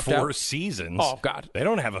pancake the popped out. Four Seasons. Oh God, they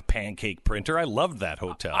don't have a pancake printer. I loved that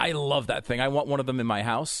hotel. I love that thing. I want one of them in my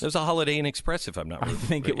house. It was a Holiday Inn Express, if I'm not wrong. I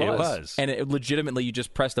think it was. And it legitimately, you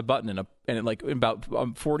just pressed a button and in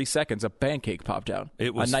about 40 seconds, a pancake popped out.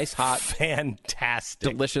 It was a nice, hot,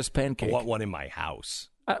 fantastic, delicious pancake. I want one in my house.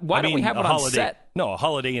 Why don't we have one on set? No, a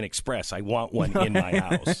Holiday Inn Express. I want one in my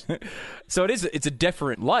house. So it's a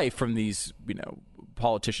different life from these,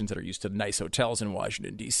 politicians that are used to nice hotels in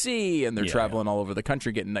Washington, D.C., and they're traveling all over the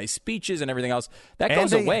country getting nice speeches and everything else. That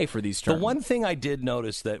goes away for these terms. The one thing I did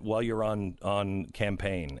notice that while you're on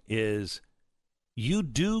campaign is you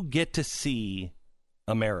do get to see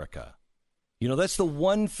America. That's the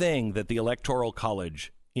one thing that the Electoral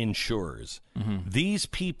College ensures. Mm-hmm. These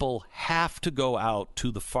people have to go out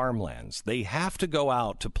to the farmlands. They have to go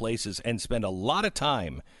out to places and spend a lot of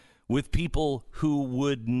time with people who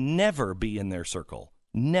would never be in their circle.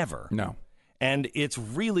 Never. No. And it's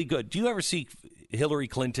really good. Do you ever see Hillary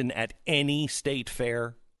Clinton at any state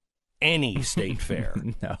fair? Any state fair?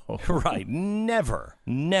 No. Right. Never.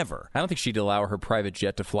 I don't think she'd allow her private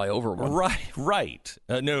jet to fly over one. Right.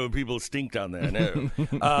 No, people stink down there.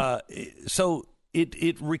 No. So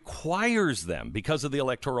it requires them, because of the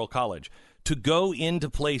Electoral College, to go into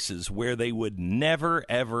places where they would never,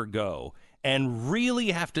 ever go and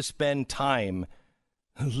really have to spend time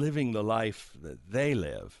living the life that they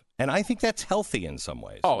live. And I think that's healthy in some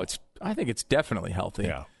ways. Oh, I think it's definitely healthy.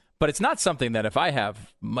 Yeah. But it's not something that if I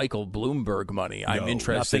have Michael Bloomberg money, I'm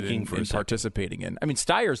interested in participating in. I mean,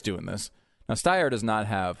 Steyer's doing this. Now, Steyer does not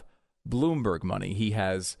have Bloomberg money. He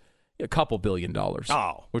has a couple $1 billion,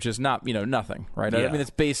 which is not, nothing, right? Yeah. I mean, it's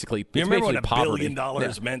basically you remember when poverty. $1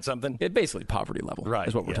 billion meant something? It's basically poverty level, right?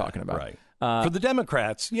 Is what we're talking about, right? For the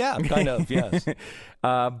Democrats, yeah, kind of, yes.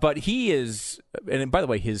 But he is, and by the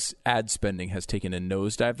way, his ad spending has taken a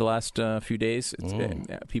nosedive the last few days.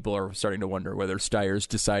 People are starting to wonder whether Steyer's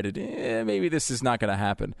decided maybe this is not going to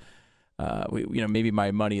happen. Maybe my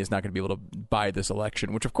money is not going to be able to buy this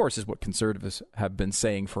election, which of course is what conservatives have been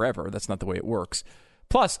saying forever. That's not the way it works.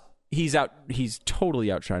 Plus, he's totally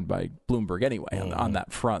outshined by Bloomberg anyway on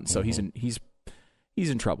that front. So he's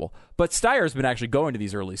in trouble. But Steyer's been actually going to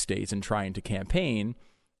these early states and trying to campaign,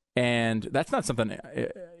 and that's not something,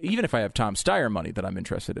 even if I have Tom Steyer money, that I'm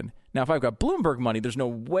interested in. Now, if I've got Bloomberg money, there's no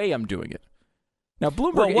way I'm doing it. Now,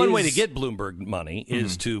 Bloomberg one way to get Bloomberg money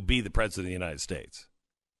is to be the president of the United States.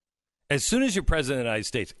 As soon as you're president of the United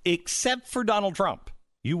States, except for Donald Trump,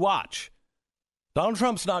 you watch. Donald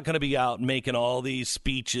Trump's not going to be out making all these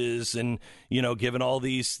speeches and, giving all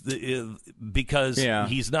these because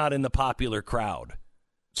he's not in the popular crowd.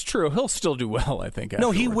 It's true. He'll still do well, I think.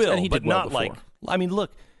 No, he will, he but not before.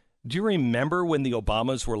 look, do you remember when the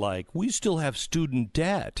Obamas were like, we still have student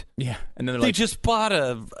debt? Yeah. And then they just bought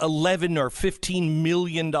a $11 or $15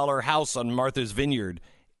 million house on Martha's Vineyard.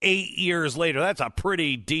 8 years later, that's a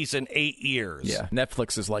pretty decent 8 years. Yeah,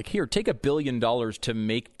 Netflix is like, here, take $1 billion to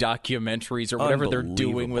make documentaries or whatever they're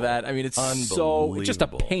doing with that. I mean, it's just a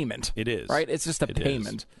payment. It is. Right? It's just a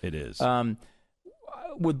payment. It is.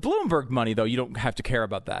 With Bloomberg money, though, you don't have to care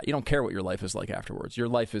about that. You don't care what your life is like afterwards. Your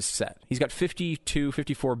life is set. He's got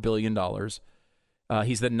 $54 billion.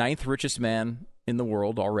 He's the 9th richest man in the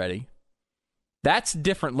world already. That's a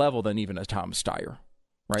different level than even a Tom Steyer,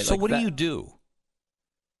 right? So what do you do?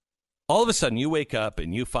 All of a sudden, you wake up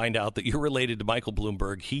and you find out that you're related to Michael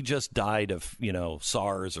Bloomberg. He just died of,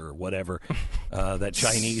 SARS or whatever, that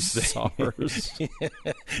Chinese thing. SARS.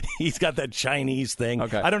 He's got that Chinese thing.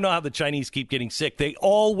 Okay. I don't know how the Chinese keep getting sick. They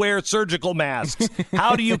all wear surgical masks.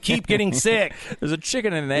 How do you keep getting sick? There's a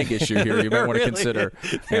chicken and an egg issue here you might want to consider.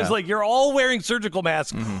 There's you're all wearing surgical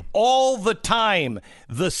masks all the time.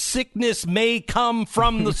 The sickness may come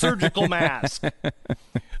from the surgical mask.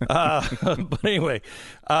 But anyway,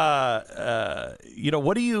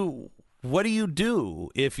 what do you do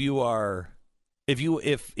if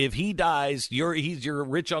he dies? He's your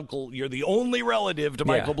rich uncle. You're the only relative to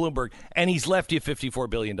Michael Bloomberg, and he's left you $54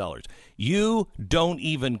 billion. You don't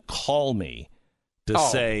even call me to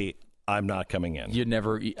say I'm not coming in. You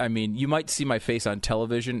never. I mean, you might see my face on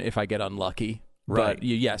television if I get unlucky. Right. But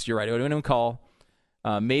yes, you're right. I wouldn't even call.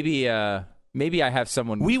 Maybe I have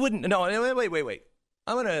someone. We wouldn't. No. Wait.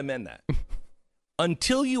 I'm going to amend that.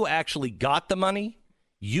 Until you actually got the money,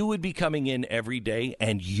 you would be coming in every day,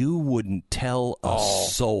 and you wouldn't tell a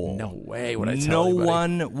soul. No way would I tell anybody. No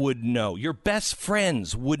one would know. Your best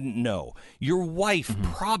friends wouldn't know. Your wife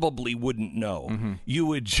probably wouldn't know. You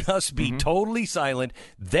would just be totally silent.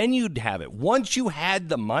 Then you'd have it. Once you had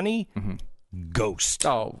the money, ghost.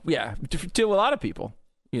 Oh, yeah. To a lot of people,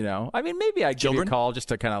 I mean, maybe I'd give you a call just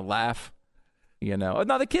to kind of laugh. You know,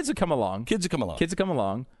 no, the kids would come along.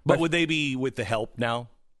 But would they be with the help now?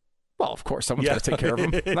 Well, of course, someone's got to take care of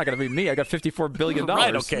them. It's not going to be me. I got $54 billion.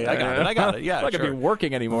 Right, okay, I got it. Yeah, I'm not going to be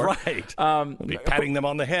working anymore. Right. Be patting them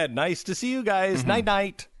on the head. Nice to see you guys.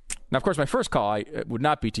 Night-night. Now, of course, my first call would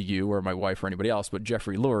not be to you or my wife or anybody else, but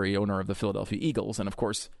Jeffrey Lurie, owner of the Philadelphia Eagles. And, of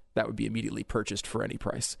course, that would be immediately purchased for any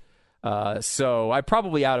price. So I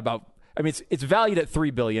probably out about, I mean, it's valued at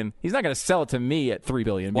 $3 billion. He's not going to sell it to me at $3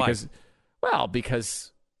 billion because, why?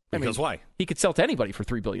 Because why? He could sell to anybody for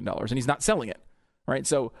 $3 billion, and he's not selling it. Right,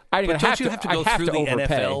 so I don't you have to go through the overpay.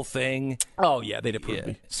 NFL thing? Oh yeah, they'd approve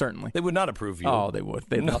me. Certainly, they would not approve you. Oh, they would.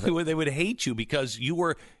 They would hate you because you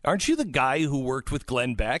were. Aren't you the guy who worked with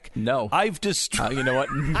Glenn Beck? No, I've destroyed. You know what?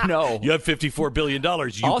 No, you have $54 billion.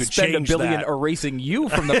 I'll spend $1 billion erasing you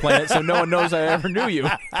from the planet, so no one knows I ever knew you.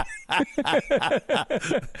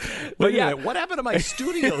 But yeah, what happened to my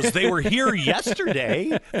studios? They were here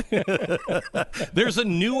yesterday. There's a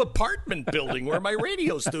new apartment building where my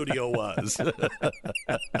radio studio was.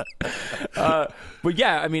 But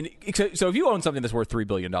yeah, I mean, so if you own something that's worth $3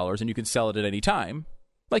 billion and you can sell it at any time,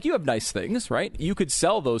 like you have nice things, right? You could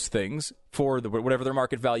sell those things for whatever their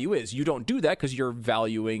market value is. You don't do that because you're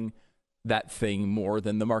valuing that thing more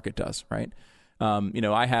than the market does, right?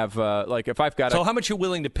 I have if I've got. So how much are you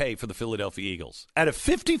willing to pay for the Philadelphia Eagles? Out of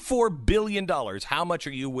 $54 billion, how much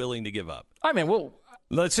are you willing to give up? I mean, well,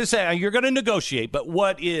 let's just say you're going to negotiate, but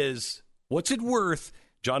what's it worth?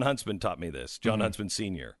 John Huntsman taught me this. John Huntsman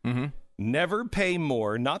Sr. Mm-hmm. Never pay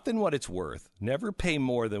more, not than what it's worth. Never pay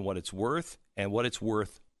more than what it's worth and what it's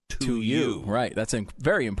worth to you. Right. That's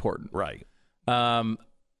very important. Right. I mean,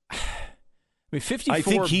 54. I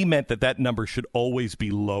think he meant that number should always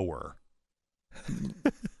be lower.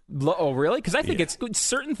 Oh, really? Because I think it's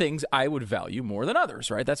certain things I would value more than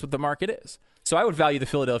others, right? That's what the market is. So I would value the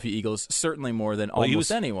Philadelphia Eagles certainly more than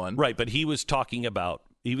almost anyone. Right, but he was talking about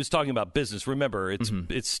business. Remember,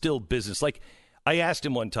 it's still business. Like I asked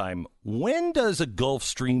him one time, when does a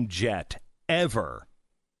Gulfstream jet ever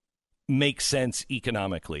make sense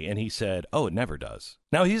economically? And he said, it never does.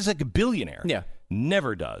 Now he's like a billionaire. Yeah.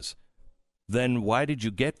 Never does. Then why did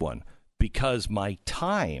you get one? Because my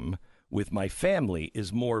time with my family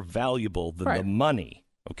is more valuable than the money.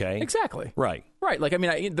 Okay. Exactly. Right. Right. Like, I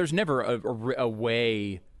mean, there's never a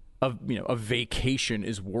way of, a vacation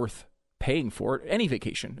is worth paying for it. Any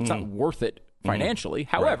vacation. It's not worth it financially.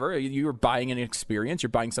 However, you're buying an experience. You're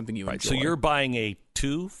buying something you enjoy. So you're buying a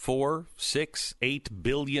 $2, $4, $6, $8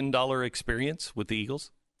 billion experience with the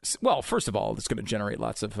Eagles? Well, first of all, it's going to generate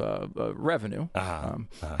lots of revenue.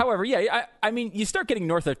 However, I mean, you start getting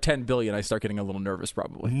north of $10 billion, I start getting a little nervous,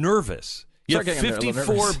 probably. Nervous? You have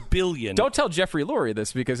 $54 billion. Don't tell Jeffrey Lurie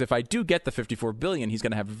this, because if I do get the $54 billion, he's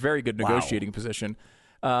going to have a very good negotiating position.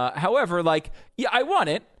 However, I want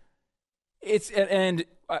it. And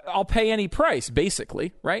I'll pay any price,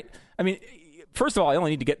 basically, right? I mean, first of all, I only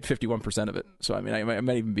need to get 51% of it. So, I mean, I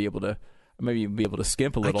might even be able to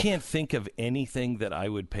skimp a little. I can't think of anything that I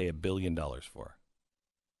would pay $1 billion for.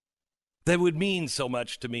 That would mean so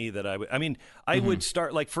much to me that I would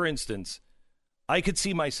start, like, for instance, I could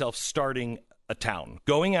see myself starting a town,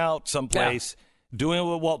 going out someplace, doing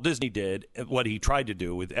what Walt Disney did, what he tried to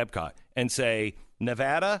do with Epcot, and say,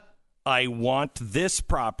 Nevada, I want this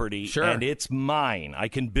property, and it's mine. I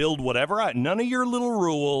can build whatever none of your little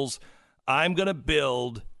rules. I'm going to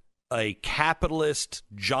build a capitalist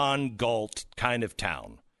John Galt kind of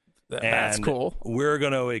town. That's cool. We're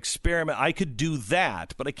going to experiment. I could do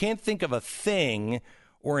that, but I can't think of a thing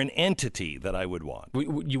or an entity that I would want.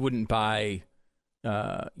 You wouldn't buy,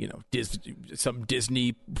 some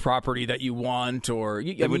Disney property that you want, or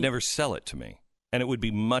they would never sell it to me. And it would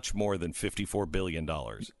be much more than $54 billion.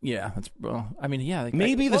 Yeah.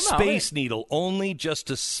 Maybe the Space Needle, only just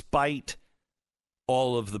to spite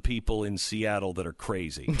all of the people in Seattle that are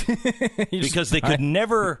crazy. Because they could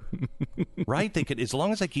never, right? They could, as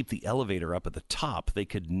long as I keep the elevator up at the top, they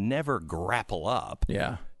could never grapple up.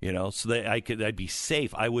 Yeah. So I'd be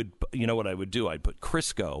safe. I would, what I would do? I'd put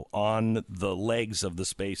Crisco on the legs of the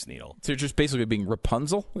Space Needle. So you're just basically being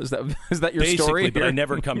Rapunzel? Is that your basically, story? But I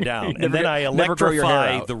never come down. And then I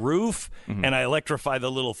electrify the roof, and I electrify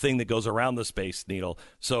the little thing that goes around the Space Needle.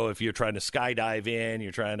 So if you're trying to skydive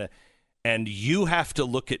in, and you have to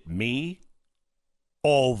look at me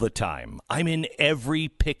all the time. I'm in every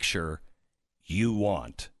picture you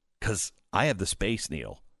want because I have the Space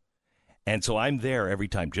Needle. And so I'm there every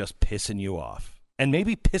time just pissing you off. And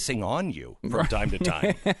maybe pissing on you from time to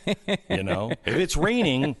time. If it's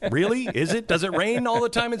raining, really? Is it? Does it rain all the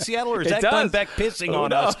time in Seattle? Or is that Glenn Beck pissing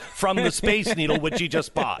on us from the Space Needle, which he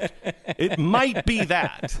just bought? It might be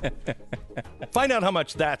that. Find out how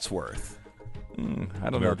much that's worth. I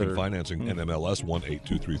don't American know. Financing, NMLS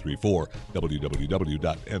 182334,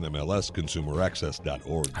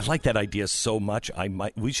 www.nmlsconsumeraccess.org. I like that idea so much.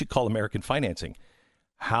 We should call American Financing.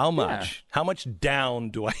 How much down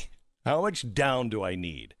do I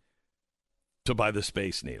need to buy the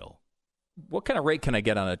Space Needle? What kind of rate can I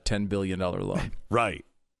get on a $10 billion loan? Right.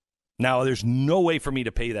 Now, there's no way for me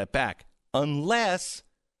to pay that back unless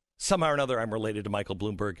somehow or another I'm related to Michael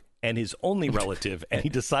Bloomberg and his only relative, and he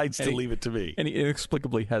decides to leave it to me. And he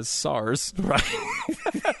inexplicably has SARS. Right.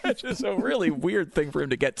 Which is a really weird thing for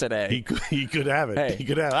him to get today. He could have it. Hey, he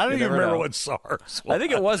could have it. I don't even remember what SARS was. I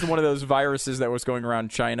think it was one of those viruses that was going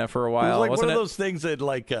around China for a while. It was like wasn't one of it? those things that it's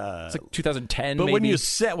like 2010 But maybe.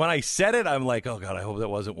 when I said it, I'm like, oh, God, I hope that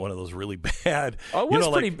wasn't one of those really bad. Oh,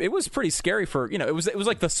 it was pretty scary for, it was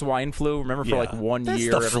like the swine flu. Remember for like 1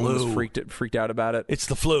 year, everyone was freaked out about it. It's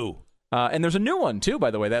the flu. And there's a new one, too,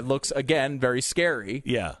 by the way, that looks, again, very scary.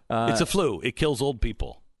 Yeah. It's a flu. It kills old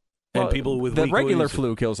people. And people with the weak regular immunity.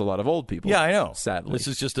 flu kills a lot of old people. Yeah, I know. Sadly. This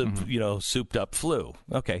is just a, souped up flu.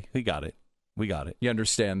 Okay, we got it. You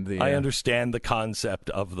understand the... I understand the concept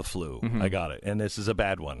of the flu. I got it. And this is a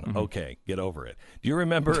bad one. Okay, get over it. Do you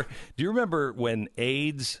remember when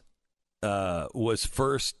AIDS was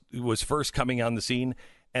first coming on the scene,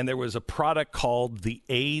 and there was a product called the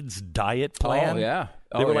AIDS Diet Plan? Oh, yeah.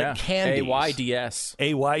 They were like candies. AYDS.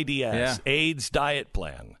 Yeah. AIDS Diet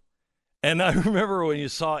Plan. And I remember when you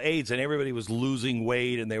saw AIDS and everybody was losing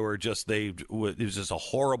weight and it was just a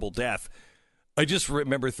horrible death. I just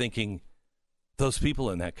remember thinking, those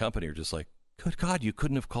people in that company are just like, good God, you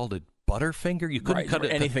couldn't have called it Butterfinger? You couldn't cut it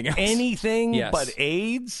anything else. Anything but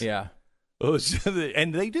AIDS? Yeah.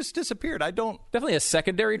 And they just disappeared. Definitely a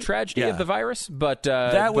secondary tragedy of the virus, but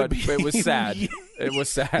it was sad. It was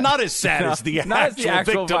sad. Not as sad as the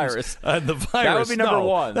actual virus. The virus. That would be number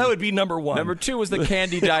one. That would be number one. Number two was the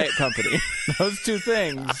Candy Diet Company. Those two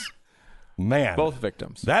things. Man. Both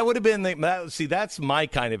victims. That would have been that's my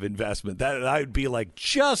kind of investment. That I would be like,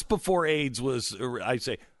 just before AIDS was, I'd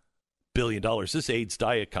say, $1 billion. This AIDS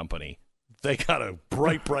Diet Company. They got a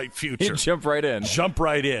bright future. Jump right in.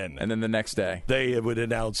 And then the next day, they would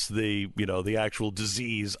announce the actual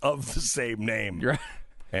disease of the same name. Right.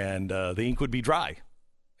 And the ink would be dry.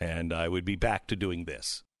 And I would be back to doing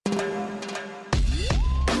this.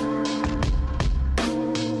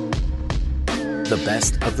 The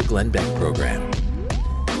best of the Glenn Beck program.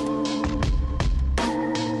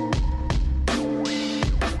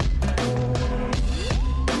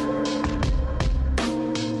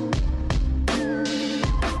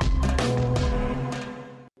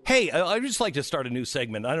 Hey, I'd just like to start a new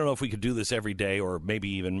segment. I don't know if we could do this every day or maybe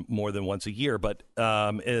even more than once a year, but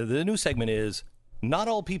the new segment is Not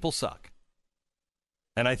All People Suck.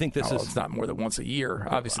 And I think it's not more than once a year,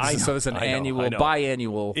 obviously. So it's an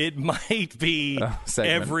biannual. It might be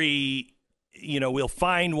every, we'll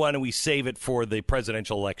find one and we save it for the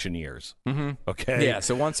presidential election years. Okay? Yeah,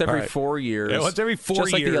 so once every 4 years. Yeah, once every 4 years.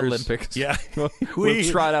 Just like the Olympics. Yeah.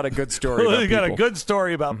 We'll trot out a good story about we people. got a good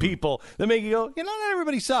story about people that make you go, not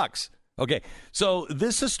everybody sucks. Okay, so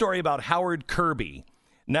this is a story about Howard Kirby.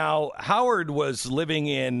 Now, Howard was living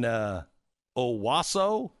in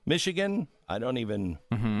Owasso, Michigan. I don't even.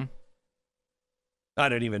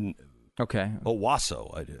 Okay.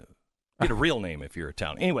 Owasso. Get a real name if you're a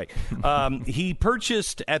town. Anyway, he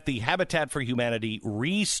purchased at the Habitat for Humanity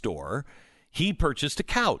Restore. He purchased a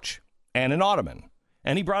couch and an ottoman.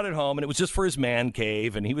 And he brought it home, and it was just for his man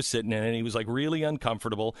cave, and he was sitting in it, and he was, like, really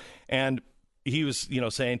uncomfortable. And he was,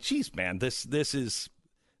 saying, geez, man, this is...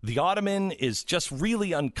 The ottoman is just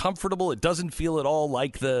really uncomfortable. It doesn't feel at all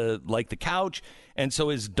like the couch. And so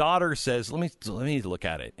his daughter says, let me look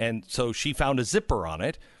at it. And so she found a zipper on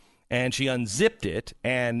it, and she unzipped it,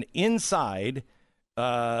 and inside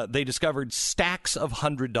they discovered stacks of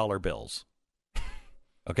 $100 bills.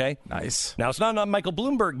 Okay? Nice. Now, it's not Michael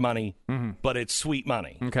Bloomberg money, but it's sweet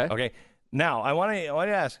money. Okay? Now, I want to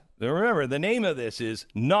ask, remember, the name of this is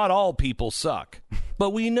Not All People Suck,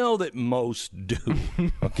 but we know that most do.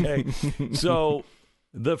 Okay? So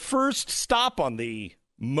the first stop on the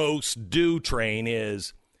most do train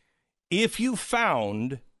is if you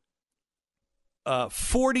found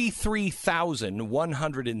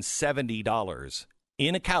 $43,170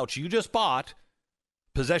 in a couch you just bought,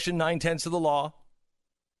 possession 9/10 of the law.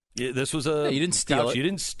 This was a you didn't steal couch. it. You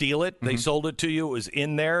didn't steal it. They sold it to you. It was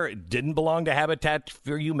in there. It didn't belong to Habitat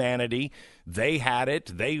for Humanity. They had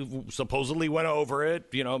it. They supposedly went over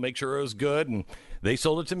it, make sure it was good, and they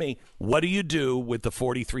sold it to me. What do you do with the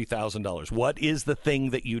 $43,000? What is the thing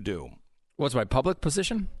that you do? What's my public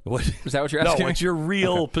position? What? Is that what you're asking? No, what's your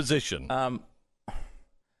real position?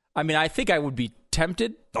 I mean, I think I would be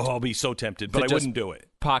tempted. Oh, I'll be so tempted, but I wouldn't do it.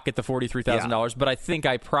 Pocket the $43,000, but I think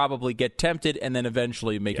I probably get tempted and then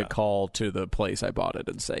eventually make a call to the place I bought it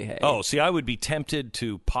and say, hey. Oh, see, I would be tempted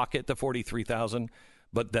to pocket the $43,000,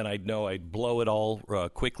 but then I'd know I'd blow it all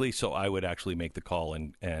quickly, so I would actually make the call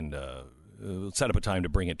and set up a time to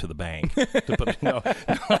bring it to the bank. I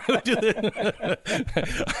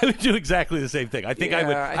would do exactly the same thing. I think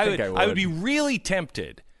I would be really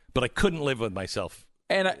tempted, but I couldn't live with myself.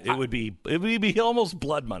 And it would be almost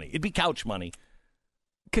blood money. It'd be couch money.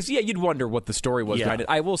 Because, you'd wonder what the story was behind it.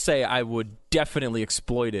 I will say I would definitely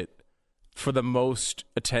exploit it for the most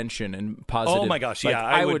attention and positive. Oh, my gosh,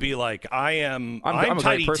 I would be like, I'm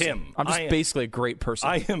Tiny Tim. I'm just basically a great person.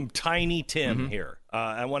 I am Tiny Tim here.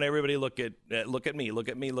 I want everybody to look at me.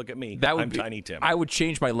 I'm Tiny Tim. I would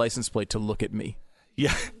change my license plate to look at me.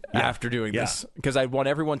 Yeah. After doing this. Because I want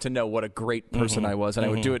everyone to know what a great person I was, and I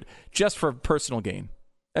would do it just for personal gain.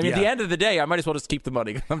 I mean, at the end of the day, I might as well just keep the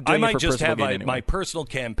money. I might just have my personal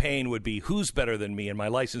campaign would be who's better than me, and my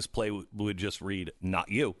license plate would just read, not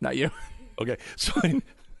you. Not you. Okay. So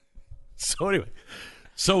anyway.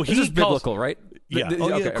 So this is biblical, right? Yeah.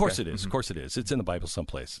 Of course it is. Of course it is. It's in the Bible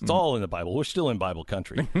someplace. It's all in the Bible. We're still in Bible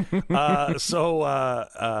country.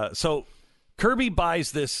 So Kirby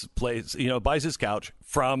buys this place, buys his couch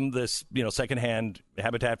from this, secondhand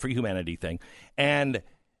Habitat for Humanity thing. And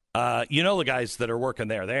the guys that are working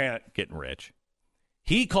there, they aren't getting rich.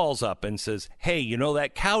 He calls up and says, hey,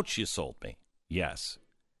 that couch you sold me? Yes.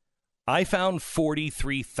 I found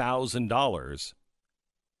 $43,000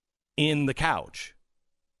 in the couch.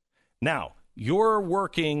 Now, you're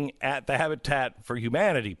working at the Habitat for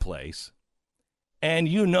Humanity place, and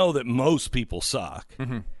you know that most people suck,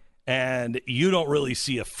 and you don't really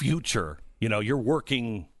see a future. You're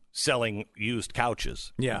working selling used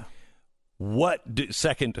couches. Yeah.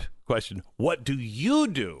 Second question, what do you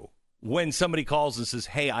do when somebody calls and says,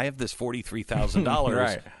 hey, I have this $43,000.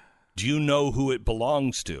 Right. Do you know who it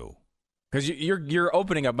belongs to? Because you're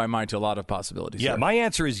opening up my mind to a lot of possibilities. Yeah, sir. my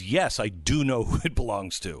answer is yes, I do know who it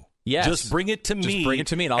belongs to. Yes. Just bring it to me. Just bring it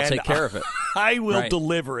to me, and I'll take care of it. I will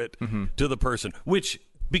deliver it to the person.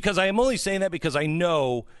 Because I am only saying that because I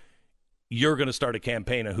know you're going to start a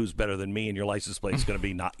campaign of who's better than me, and your license plate is going to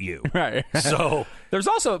be not you. Right. So there's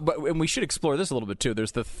also, and we should explore this a little bit too.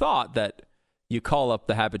 There's the thought that you call up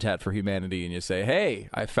the Habitat for Humanity and you say, "Hey,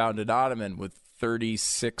 I found an ottoman with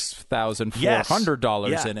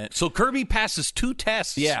 $36,400 in it." So Kirby passes 2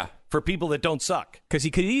 tests. Yeah. For people that don't suck, because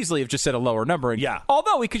he could easily have just said a lower number. And,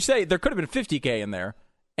 although we could say there could have been $50K in there.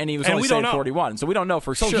 And he was only saying 41, so we don't know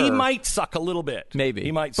for sure. So he might suck a little bit. Maybe.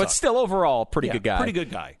 He might suck. But still, overall, pretty good guy. Pretty good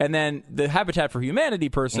guy. And then the Habitat for Humanity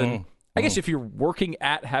person, I guess if you're working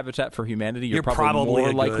at Habitat for Humanity, you're probably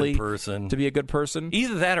more likely to be a good person.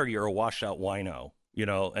 Either that or you're a washed-out wino,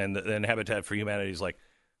 and then Habitat for Humanity is like,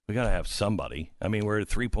 we got to have somebody. I mean, we're at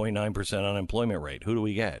 3.9% unemployment rate. Who do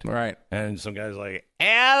we get? Right. And some guy's like,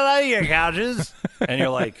 I love your couches. And you're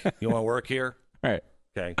like, you want to work here? Right.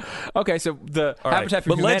 Okay, so the Habitat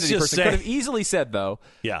for Humanity person could have easily said, though,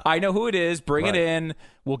 I know who it is, bring it in,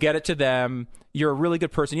 we'll get it to them. You're a really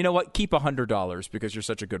good person. You know what? Keep $100 because you're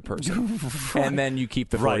such a good person. And then you keep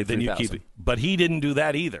the $43,000. Right, then you keep it. But he didn't do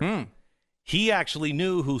that either. He actually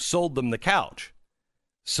knew who sold them the couch.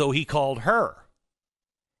 So he called her.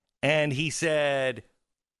 And he said,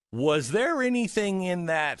 was there anything in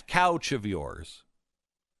that couch of yours?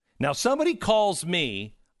 Now, somebody calls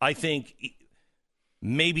me, I think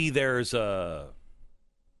maybe there's a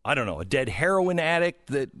dead heroin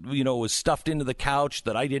addict that, was stuffed into the couch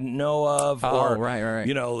that I didn't know of. Oh, right.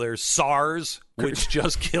 There's SARS, which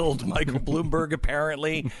just killed Michael Bloomberg,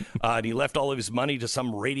 apparently. And he left all of his money to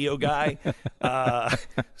some radio guy.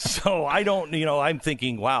 So I don't, I'm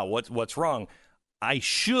thinking, wow, what's wrong? I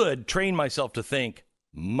should train myself to think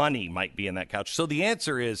money might be in that couch. So the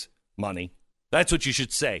answer is money. That's what you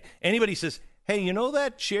should say. Anybody says, hey,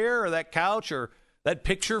 that chair or that couch or that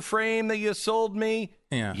picture frame that you sold me?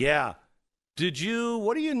 Yeah.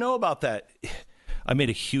 What do you know about that? I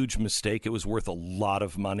made a huge mistake. It was worth a lot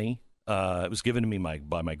of money. It was given to me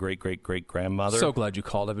by my great-great-great-grandmother. So glad you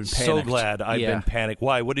called. I've been panicked. So glad I've been panicked.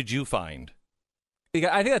 Why? What did you find?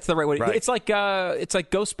 I think that's the right way. Right. It's like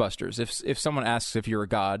Ghostbusters. If someone asks if you're a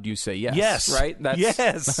god, you say yes. Yes. Right?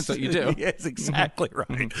 That's what you do. Yes, exactly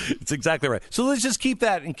right. It's exactly right. So let's just keep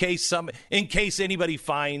that in case anybody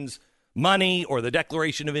finds money or the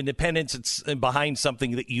Declaration of Independence it's behind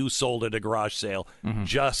something that you sold at a garage sale.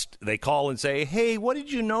 Just they call and say, hey, what did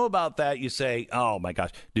you know about that? You say, oh my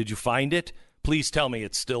gosh, did you find it? Please tell me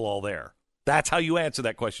it's still all there. That's how you answer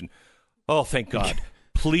that question. Oh, thank God.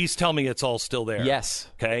 Please tell me it's all still there. Yes.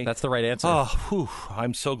 Okay? That's the right answer. Oh,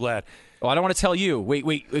 I'm so glad. Well, I don't want to tell you.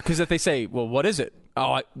 Wait, because if they say, well, what is it?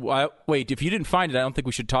 Oh, wait, if you didn't find it, I don't think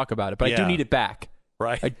we should talk about it. But I do need it back.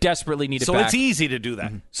 Right. I desperately need it back. So it's easy to do that.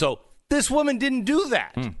 Mm-hmm. So this woman didn't do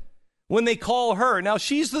that. When they call her, now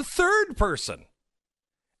she's the third person.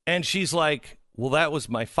 And she's like, well, that was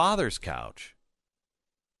my father's couch.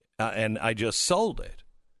 And I just sold it.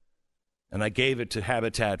 And I gave it to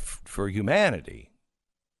Habitat for Humanity.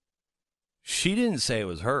 She didn't say it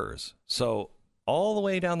was hers. So all the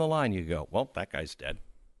way down the line, you go, well, that guy's dead.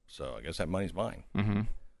 So I guess that money's mine. Mm-hmm.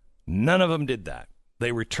 None of them did that.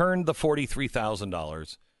 They returned the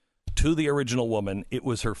 $43,000 to the original woman. It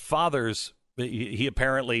was her father's. He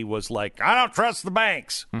apparently was like, I don't trust the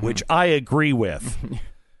banks, which I agree with.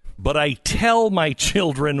 But I tell my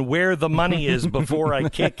children where the money is before I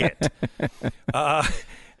kick it.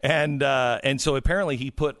 And so apparently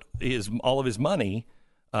he put all of his money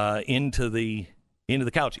into the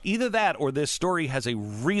couch. Either that or this story has a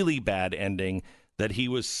really bad ending, that he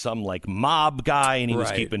was some like mob guy and he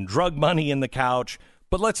was keeping drug money in the couch.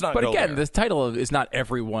 But let's not go there. But again, the title is not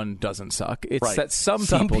everyone doesn't suck. It's that some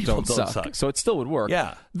people don't suck. So it still would work.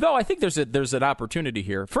 Yeah. Though I think there's an opportunity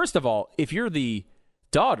here. First of all, if you're the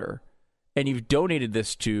daughter and you've donated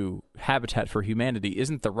this to Habitat for Humanity,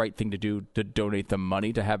 isn't the right thing to do to donate the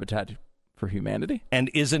money to Habitat for Humanity?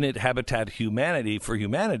 And isn't it Habitat for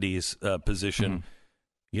Humanity's position,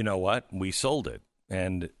 you know what, we sold it.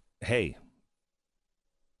 And, hey,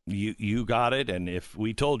 you got it, and if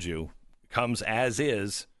we told you, comes as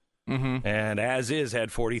is, and as is had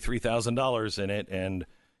 $43,000 in it, and,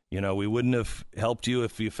 we wouldn't have helped you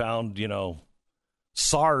if you found,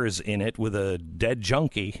 SARS in it with a dead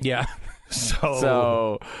junkie. Yeah.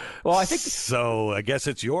 So well, I think so. I guess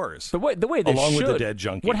it's yours. The way this along should, with the dead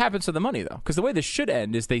junkie. What happens to the money though? Because the way this should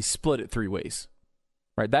end is they split it 3 ways,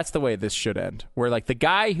 right? That's the way this should end. Where like the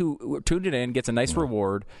guy who tuned it in gets a nice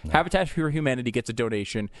reward, Habitat for Humanity gets a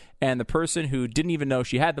donation, and the person who didn't even know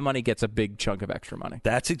she had the money gets a big chunk of extra money.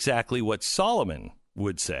 That's exactly what Solomon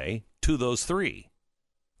would say to those 3.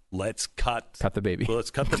 Let's cut the baby. Well,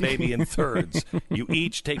 let's cut the baby in thirds. You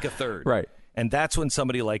each take a third. Right. And that's when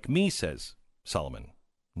somebody like me says, Solomon,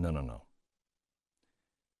 no.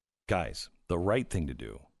 Guys, the right thing to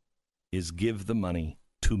do is give the money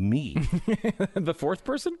to me. The fourth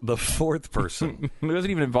person? The fourth person. He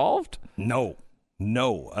wasn't even involved? No.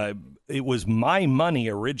 It was my money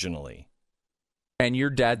originally. And your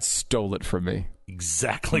dad stole it from me.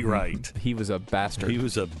 Exactly right. He was a bastard. He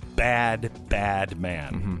was a bad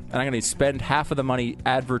man. And I'm going to spend half of the money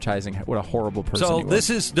advertising what a horrible person he was. So this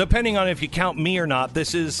is, depending on if you count me or not,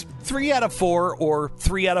 this is 3 out of 4 or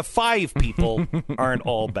 3 out of 5 people aren't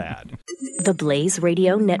all bad. The Blaze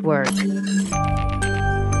Radio Network.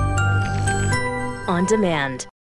 On demand.